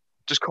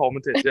 Just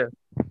commentate, yeah.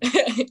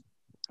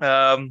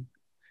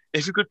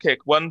 If you could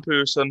pick one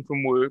person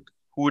from work,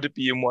 who would it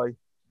be and why?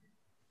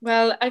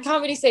 Well, I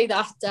can't really say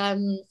that,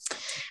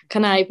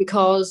 can I?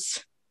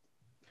 Because...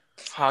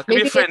 give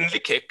me a friendly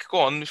kick. Go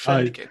on,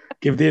 friendly kick.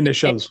 Give the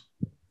initials.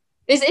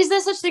 Is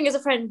there such thing as a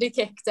friendly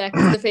kick to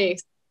the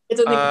face? I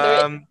don't think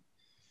there is.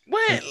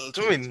 Well,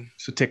 do you mean?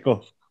 It's a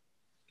tickle.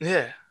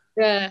 Yeah.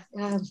 Yeah.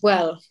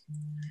 Well,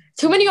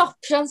 too many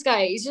options,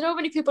 guys. You know how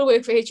many people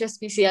work for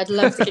HSBC? I'd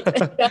love to kick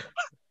them.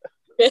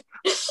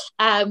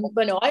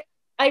 But no,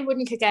 I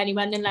wouldn't kick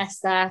anyone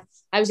unless I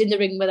was in the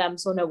ring with them,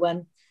 so no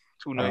one.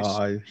 Too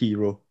nice.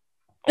 Hero.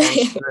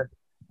 Honestly,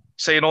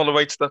 saying all the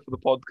right stuff for the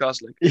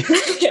podcast,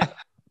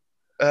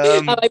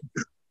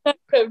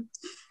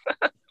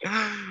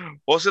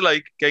 what's it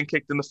like getting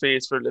kicked in the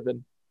face for a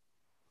living?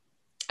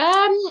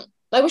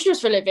 I wish it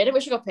was for a living. I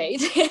wish I got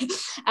paid.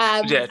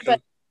 Yeah, true.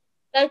 But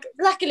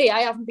luckily, I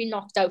haven't been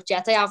knocked out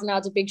yet. I haven't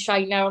had a big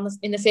shiner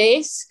in the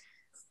face,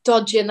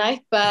 dodging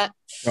like. But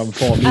you haven't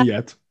fought me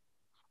yet.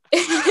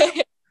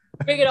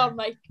 Bring it on,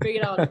 Mike. Bring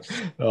it on.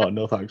 Oh,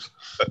 no thanks.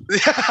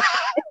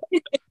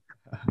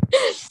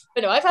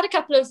 But no, I've had a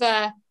couple of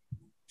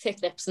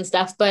thick lips and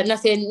stuff, but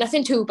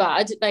nothing too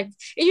bad. Like,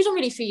 you don't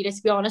really feel it,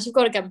 to be honest. You've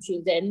got a gum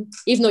shield in,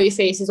 even though your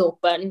face is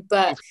open,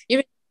 but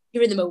you're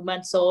in the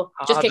moment, so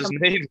just kick them.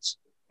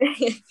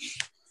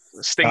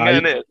 Stinger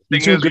in it.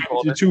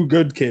 You're too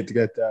good, kid, to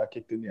get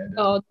kicked in the head.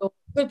 Oh, no.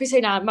 We'll be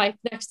saying that, Mike.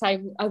 Next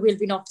time I will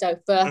be knocked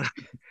out, but...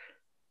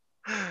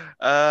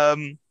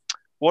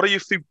 What are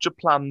your future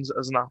plans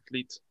as an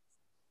athlete?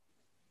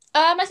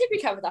 I think we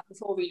covered that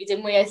before, really,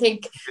 didn't we? I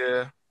think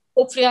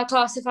hopefully I'll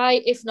classify.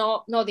 If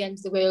not the end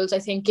of the world. I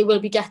think it will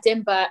be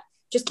getting, but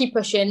just keep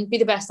pushing, be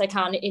the best I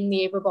can in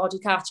the able body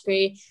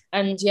category.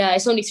 And yeah,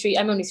 I'm only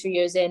 3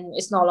 years in.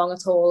 It's not long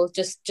at all.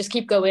 Just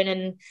keep going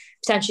and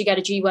potentially get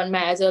a G1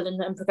 medal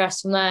and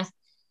progress from there.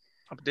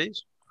 Happy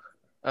days.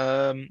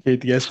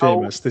 Katie gets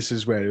famous. This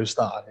is where your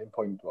starting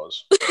point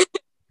was.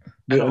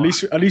 At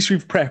least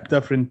we've prepped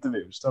her for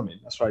interviews. I mean,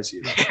 that's why I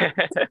see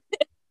it.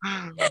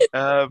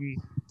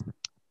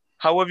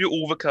 How have you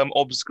overcome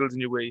obstacles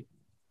in your way?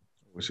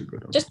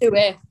 Just do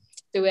it.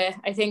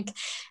 I think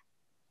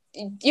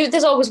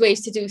there's always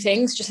ways to do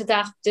things. Just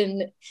adapt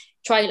and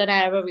trial and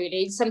error,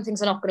 really. Some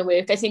things are not going to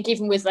work. I think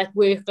even with like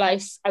work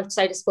life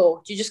outside of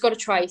sport, you just got to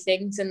try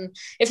things. And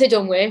if they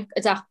don't work,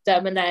 adapt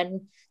them and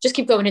then just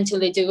keep going until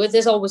they do.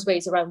 There's always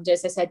ways around it,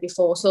 as I said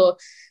before. So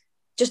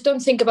just don't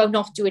think about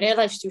not doing it.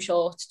 Life's too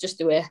short. Just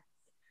do it.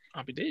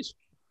 Happy days.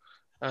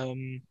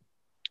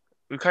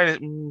 We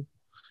kind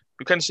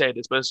of said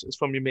this, but it's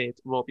from your mate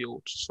Robbie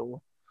Oates.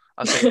 So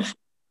I'll say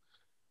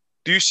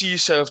Do you see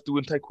yourself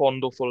doing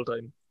taekwondo full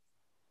time?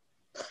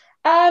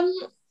 I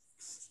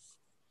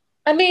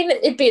mean,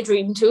 it'd be a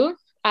dream too.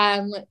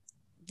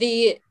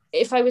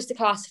 If I was to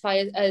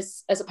classify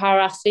as a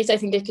para athlete, I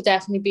think it could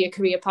definitely be a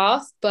career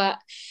path. But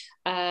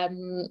as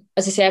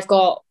I say, I've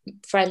got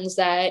friends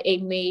there,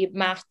 Amy,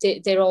 Matt,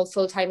 they're all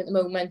full time at the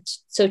moment,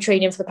 so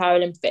training for the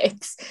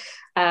Paralympics.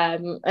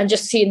 And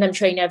just seeing them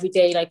train every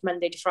day, like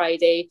Monday to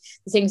Friday,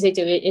 the things they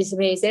do is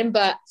amazing.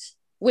 But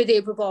with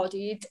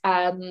able-bodied,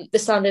 the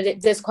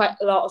standard, there's quite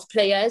a lot of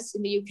players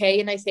in the UK,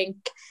 and I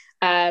think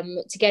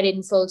to get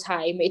in full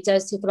time, it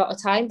does take a lot of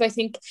time. But I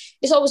think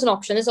it's always an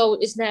option.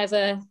 It's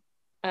never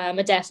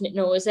a definite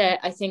no, is it?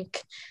 I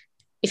think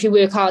if you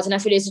work hard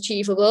enough, it is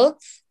achievable.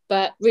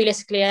 But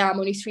realistically, I am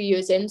only 3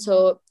 years in,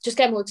 so just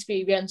get more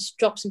experience,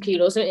 drop some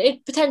kilos, and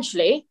it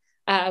potentially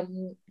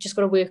just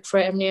got to work for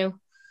it, haven't you?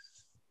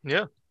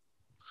 Yeah.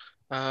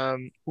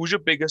 Who's your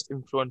biggest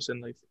influence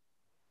in life?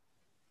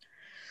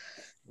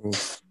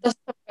 That's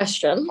a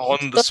question.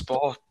 On the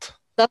spot.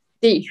 That's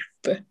deep.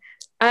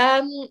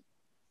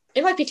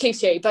 It might be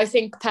cliche, but I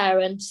think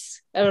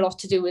parents have a lot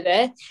to do with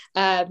it.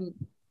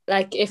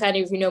 Like, if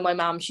any of you know my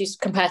mum, she's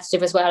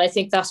competitive as well. I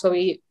think that's where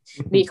me,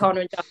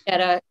 Connor and Jack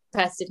get our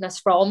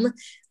competitiveness from.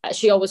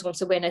 She always wants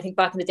to win. I think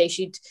back in the day,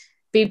 she'd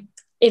be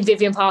in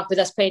Vivian Park with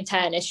us playing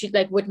tennis. She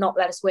would not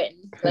let us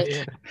win.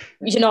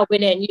 You're not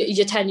winning.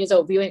 You're 10 years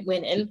old, but you ain't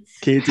winning.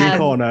 Katie and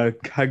Connor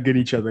hugging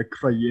each other,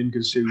 crying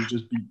because Sue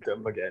just beat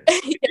them again.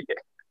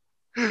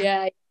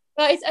 Yeah.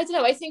 But I don't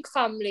know. I think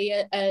family,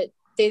 they're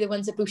the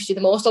ones that boost you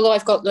the most. Although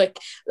I've got like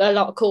a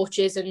lot of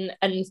coaches and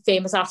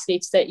famous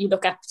athletes that you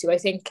look up to. I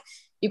think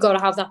you've got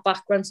to have that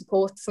background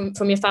support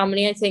from your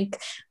family. I think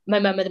my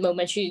mum at the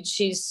moment,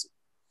 she's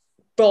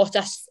brought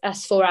us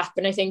four up,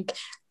 and I think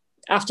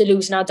after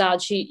losing our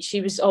dad,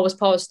 she was always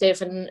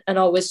positive and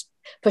always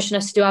pushing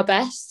us to do our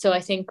best. So I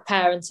think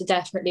parents are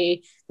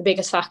definitely the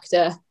biggest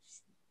factor.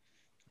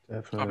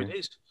 Definitely. Happy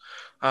days.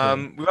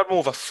 We've had more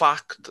of a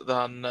fact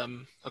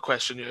than a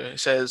question here. It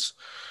says,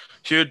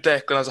 here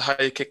Declan has a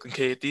higher kick than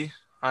Katie.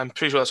 I'm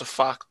pretty sure that's a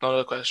fact, not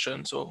a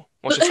question. So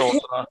what's your thoughts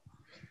on that?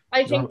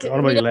 I think... What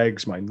about your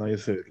legs, mate? Not your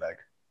third leg.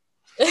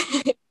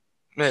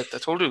 Mate, I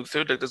told you,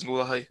 third leg doesn't go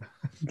that high.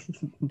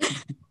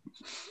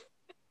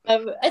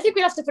 I think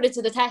we'll have to put it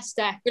to the test,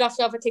 Deck. We'll have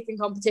to have a kicking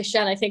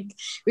competition. I think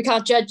we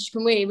can't judge,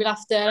 can we? We'll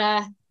have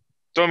to...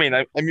 Do you know what I mean?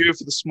 I'm here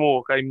for the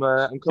smoke. I'm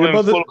coming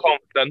with full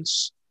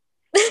confidence.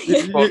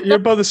 You're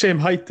about the same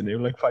height than you,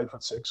 like 5'6"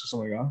 or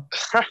something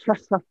like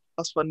that.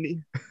 That's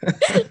funny.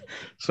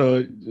 So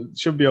it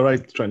should be all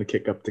right trying to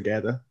kick up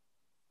together.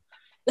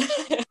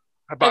 I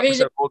back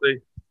myself all day.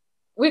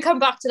 We'll come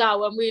back to that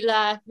one.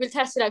 We'll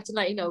test it out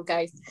tonight, you know,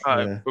 guys.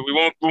 Yeah. But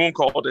we won't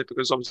call it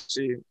because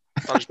obviously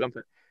that'll just be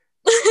unfair.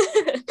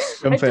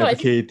 Unfair for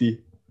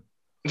Katie.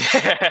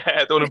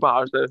 Don't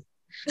embarrass her.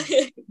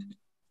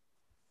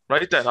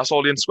 Right then, that's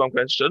all the Instagram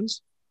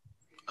questions.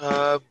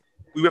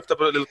 We whipped up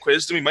a little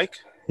quiz, didn't we, Mike?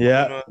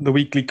 Yeah, the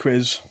weekly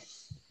quiz.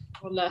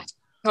 Right.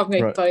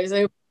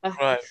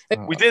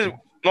 We did,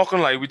 not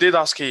gonna lie, we did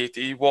ask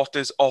Katie what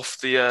is off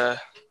the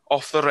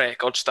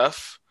record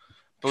stuff,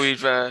 but we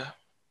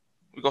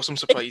got some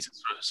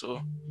surprises for her,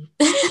 so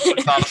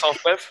start us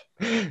off with.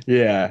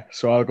 Yeah,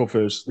 so I'll go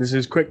first. This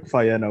is quick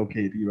fire now,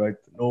 Katie, right?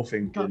 No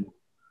thinking.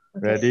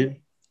 Okay.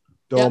 Ready?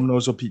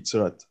 Domino's or Pizza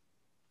Hut?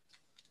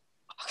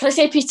 Can I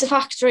say Pizza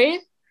Factory?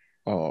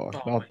 Oh,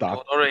 not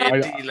that.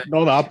 God,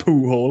 not that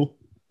poo hole.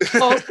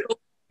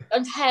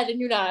 I'm telling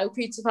you now,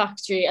 Pizza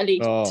Factory,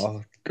 elite.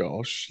 Oh,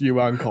 gosh. You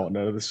and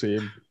Connor are the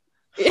same.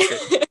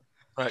 Okay.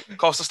 Right,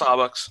 Costa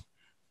Starbucks.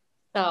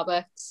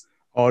 Starbucks.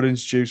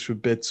 Orange juice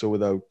with bits or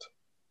without?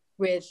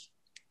 With.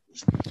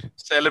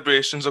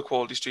 Celebrations or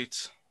Quality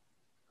Streets?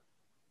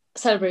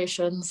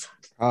 Celebrations.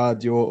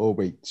 Cardio or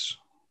weights?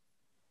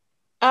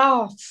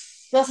 Oh,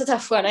 that's a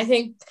tough one. I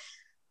think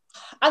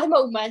at the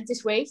moment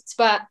it's weights,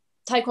 but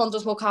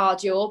Taekwondo's more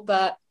cardio,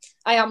 but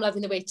I am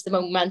loving the weights at the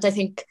moment. I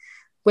think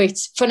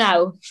weights for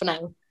now.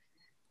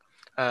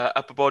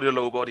 Upper body or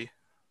lower body?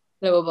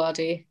 Lower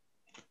body.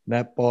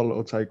 Netball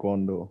or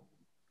Taekwondo?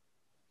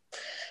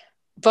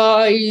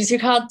 Boys, you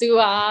can't do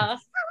that.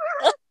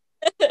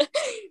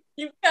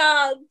 You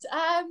can't.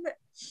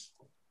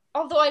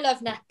 Although I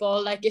love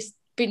netball, like it's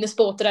been the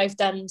sport that I've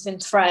done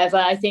since forever,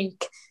 I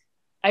think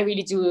I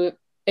really do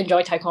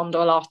enjoy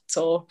Taekwondo a lot,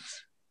 so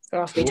it's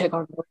going to have to be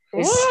Taekwondo.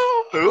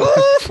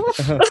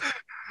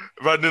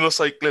 Running or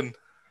cycling?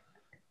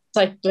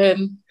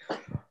 Cycling.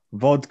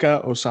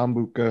 Vodka or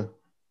Sambuca?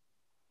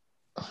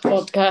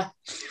 Vodka.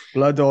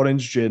 Blood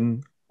orange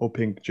gin or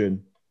pink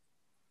gin?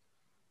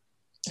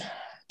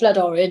 Blood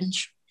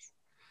orange.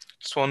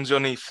 Swansea or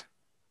Neath?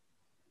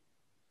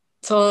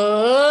 So,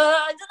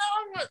 I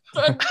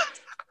don't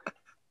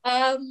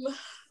know.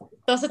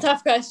 That's a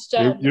tough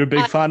question. You're a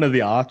big fan of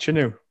the Arch, aren't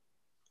you?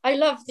 I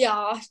love the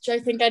Arch. I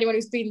think anyone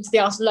who's been to the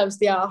Arch loves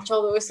the Arch,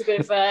 although it's a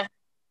bit of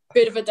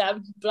a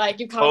dump. Like,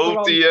 you can't go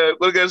wrong. Oh dear,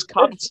 we'll get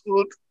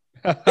cancelled.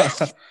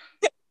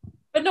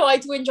 But no, I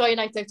do enjoy a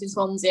night out in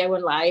Swansea, I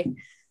won't lie.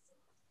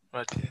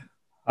 Right.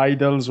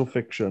 Idols or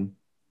fiction?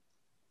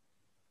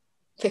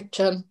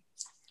 Fiction.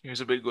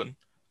 Here's a big one.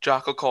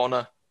 Jack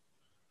O'Connor.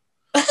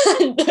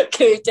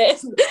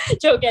 Curtis.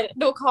 Joking.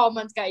 No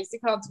comment, guys. You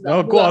can't do that.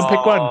 No, go on,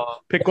 pick one.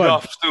 Pick You one.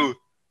 have to.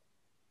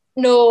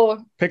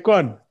 No. Pick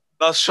one.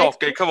 That's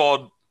shocking. Come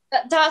on.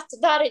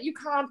 That you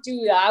can't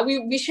do that.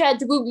 We shared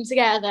the room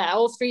together,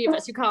 all three of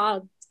us. You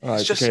can't. All right,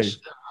 It's just okay.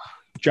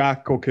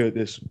 Jack or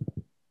Curtis?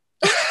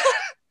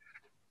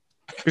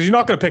 Because you're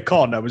not going to pick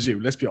Con, that was you,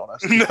 let's be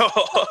honest. No.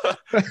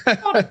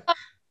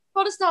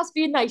 Connor starts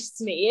being nice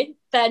to me,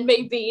 then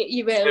maybe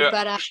you will, Yeah.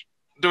 but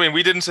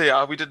We didn't say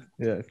we didn't.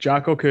 Yeah,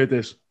 Jack or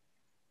Curtis?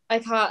 I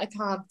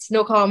can't.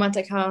 No comment,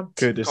 I can't.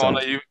 Curtis.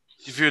 Connor,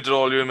 you've heard it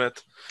all, you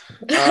admit.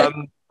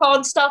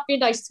 Can't start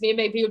being nice to me,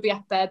 maybe you'll be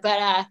up there,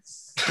 but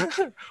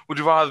Would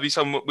you rather be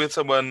with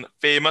someone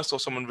famous or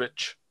someone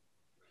rich?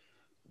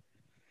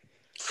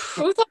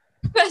 who thought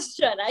of the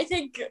question? I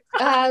think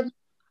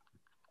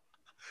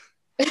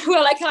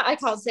well, I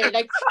can't say,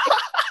 like,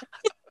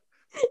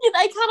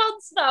 I can't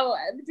answer that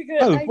one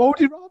because Well, what would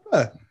you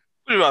rather?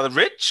 Would you rather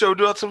rich or would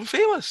you rather someone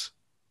famous?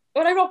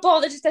 well, I'm not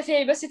bothered if they're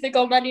famous, if they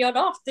got money or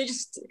not. They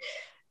just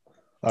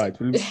All right,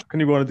 can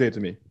you go on a date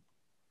with me?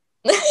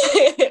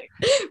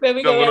 where we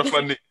You don't go. got enough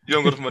money. You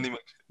don't got enough money, mate.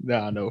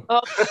 Nah, no.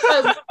 Oh,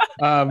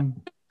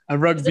 A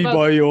rugby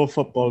boy or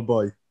football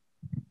boy?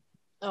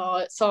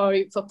 oh,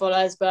 sorry,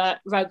 footballers, but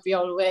rugby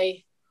all the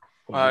way.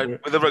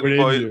 With a rugby We're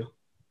boy. in you.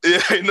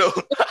 Yeah, I know.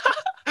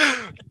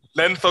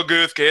 Length or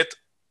girth, Kate?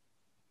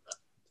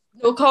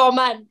 No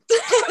comment.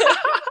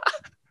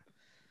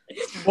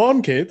 Go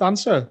on, Kate,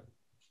 answer.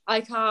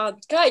 I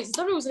can't. Guys, I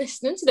don't know who's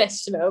listening to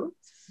this, you know.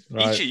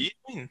 Right.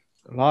 E.G.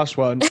 Last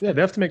one. Yeah,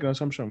 they have to make an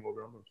assumption.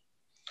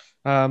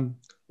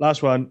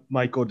 Last one,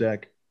 Mike or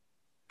Deck?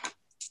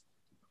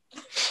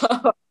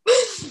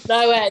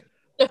 No,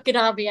 looking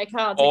at me, I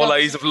can't. All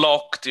eyes have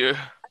locked you.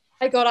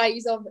 I got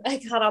eyes on. I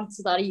can't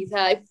answer that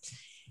either.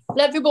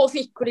 Love you both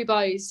equally,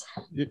 boys.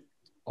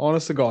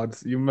 Honest to God,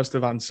 you must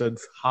have answered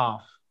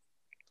half.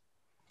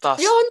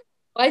 That's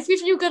I've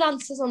given you good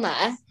answers on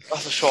there. a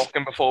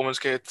shocking performance,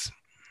 Kate.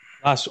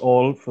 That's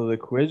all for the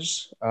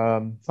quiz.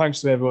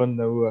 Thanks to everyone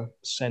who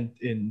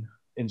sent in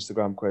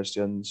Instagram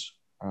questions,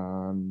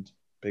 and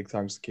big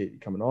thanks to Katie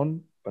coming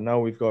on. But now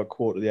we've got a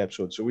quote of the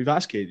episode. So we've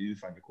asked Katie to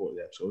find a quote of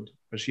the episode,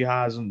 but she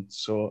hasn't.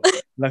 So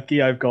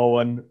lucky I've got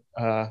one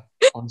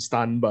on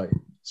standby.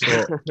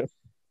 So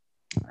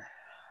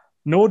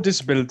no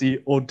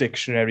disability or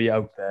dictionary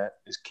out there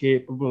is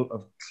capable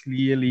of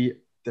clearly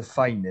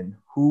defining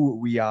who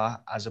we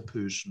are as a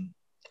person.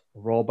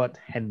 Robert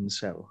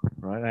Hensel,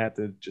 right? I had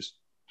to just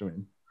do it.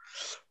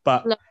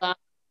 But Love that.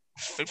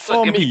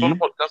 for me, On the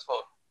podcast for?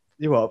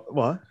 you what?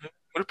 What are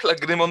you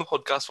plugging him on the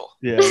podcast for?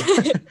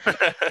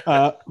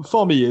 Yeah.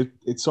 For me,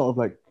 it's sort of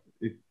like,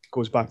 it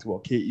goes back to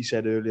what Katie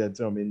said earlier.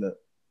 Do you know what I mean? That,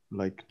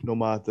 like, no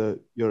matter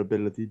your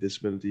ability,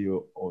 disability,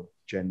 or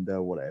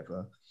gender,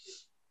 whatever,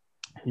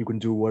 you can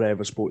do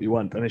whatever sport you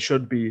want, and there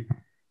should be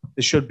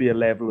a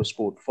level of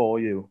sport for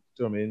you.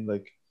 Do you know what I mean?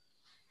 Like,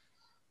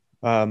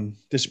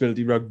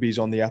 disability rugby is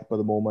on the up at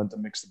the moment,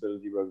 and mixed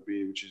ability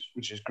rugby,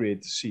 which is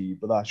great to see,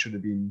 but that should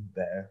have been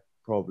there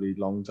probably a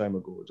long time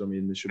ago. Do you know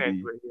what I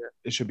mean?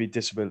 It should be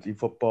disability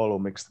football or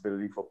mixed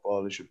ability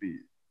football. It should be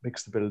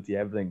mixed ability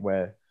everything,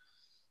 where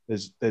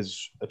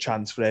there's a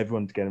chance for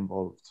everyone to get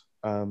involved.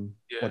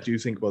 What do you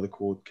think about the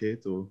quote,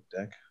 Kate or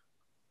Deck?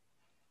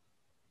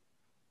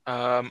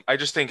 I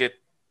just think it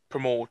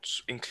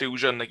promotes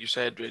inclusion, like you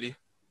said, really,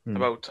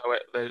 about how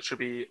there should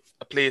be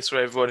a place for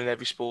everyone in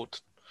every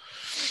sport.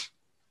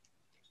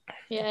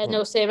 Yeah,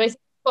 no, same. I think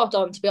spot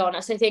on, to be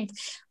honest. I think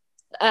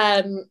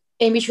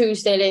Amy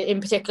Truesdale in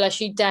particular,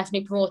 she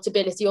definitely promotes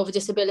ability over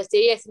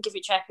disability. I think if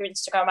you check her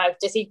Instagram out,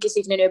 I think it's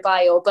even in her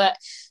bio, but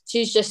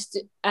she's just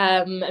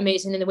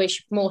amazing in the way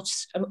she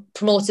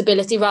promotes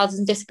ability rather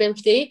than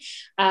disability.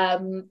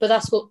 But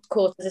that's what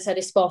quote, as I said,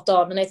 is spot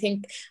on. And I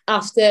think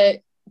after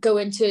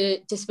going to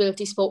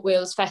Disability Sport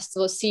Wales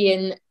Festival,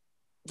 seeing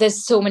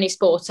there's so many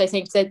sports. I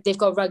think that they've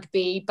got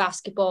rugby,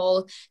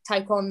 basketball,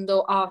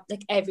 taekwondo, art,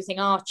 like everything,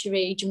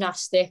 archery,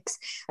 gymnastics.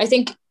 I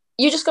think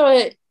you just got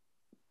to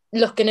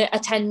look and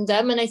attend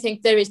them, and I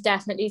think there is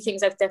definitely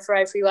things out there for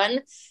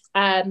everyone.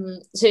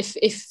 So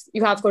if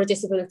you have got a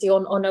disability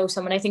or know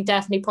someone, I think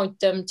definitely point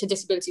them to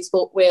Disability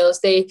Sport Wales.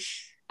 They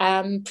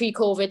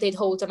pre-COVID, they'd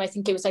hold them, I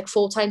think it was like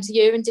 4 times a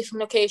year in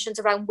different locations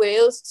around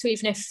Wales. So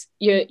even if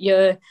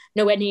you're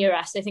nowhere near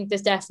us, I think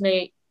there's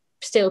definitely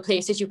still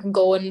places you can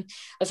go and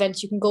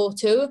events you can go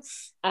to.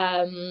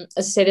 As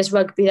I say, there's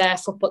rugby there,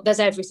 football, there's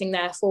everything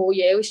there for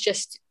you. It's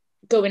just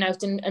going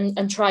out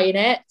and trying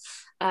it.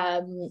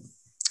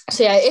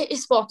 So yeah, it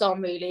is spot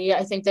on, really.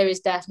 I think there is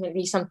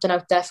definitely something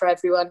out there for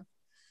everyone.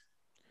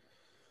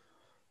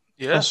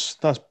 Yeah, that's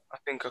I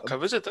think that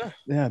covers it there.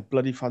 Yeah,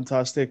 bloody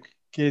fantastic.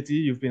 Katie,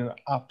 you've been an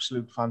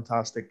absolute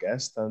fantastic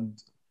guest,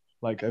 and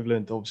like I've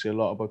learned obviously a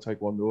lot about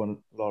Taekwondo and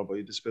a lot about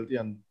your disability,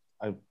 and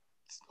I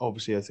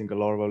think a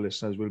lot of our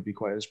listeners will be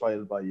quite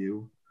inspired by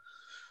you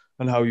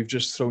and how you've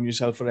just thrown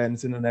yourself for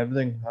anything and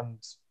everything, and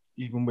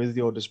even with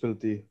your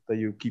disability that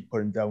you keep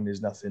putting down is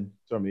nothing. Do you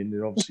know what I mean?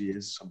 It obviously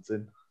is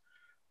something.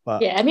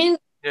 But yeah, I mean,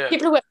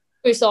 people who are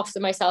worse off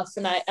than myself,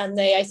 and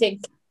I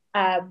think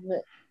I've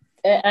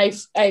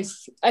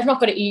not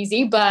got it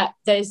easy, but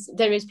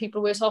there is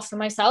people worse off than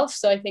myself.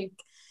 So I think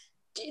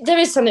there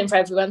is something for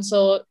everyone.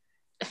 So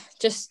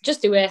just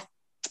do it.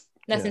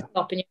 Nothing's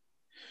stopping you.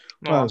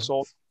 Well,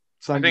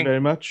 thank you very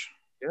much.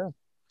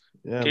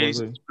 Yeah, Katie's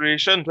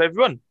inspiration to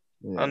everyone.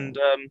 Yeah. And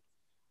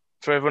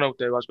for everyone out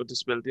there who has got a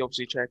disability,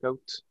 obviously check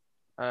out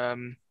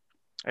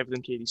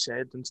everything Katie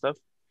said and stuff.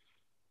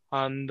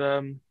 And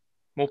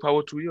more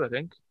power to you, I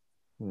think.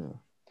 Yeah.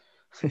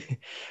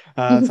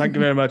 Thank you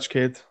very much,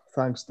 Kate.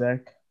 Thanks,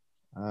 Deck.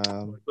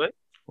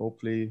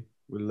 Hopefully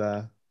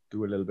we'll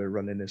do a little bit of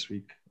running this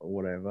week or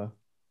whatever.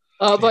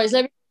 Oh, boys,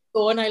 let me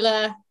go, and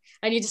I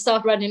need to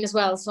start running as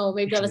well, so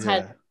maybe I'll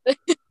head.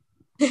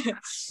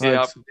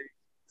 Right.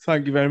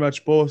 Thank you very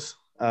much, both.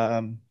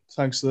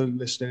 Thanks for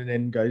listening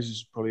in, guys.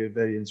 It's probably a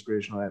very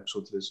inspirational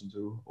episode to listen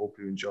to. Hope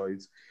you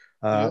enjoyed.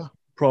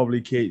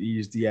 Probably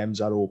Katie's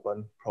DMs are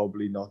open.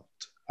 Probably not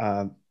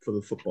for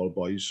the football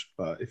boys,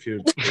 but if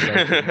you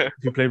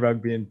play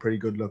rugby and pretty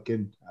good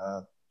looking,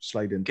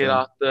 slide into. Get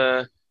out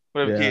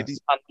whatever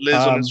Katie's handle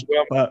is on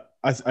Instagram. But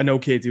I know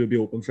Katie will be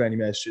open for any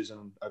messages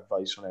and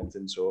advice on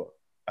anything, so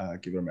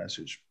give her a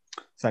message.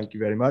 Thank you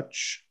very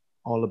much.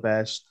 All the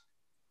best.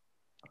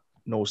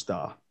 No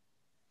star.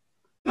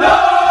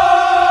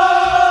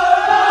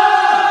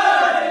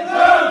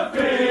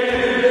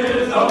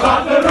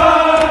 Got the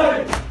run.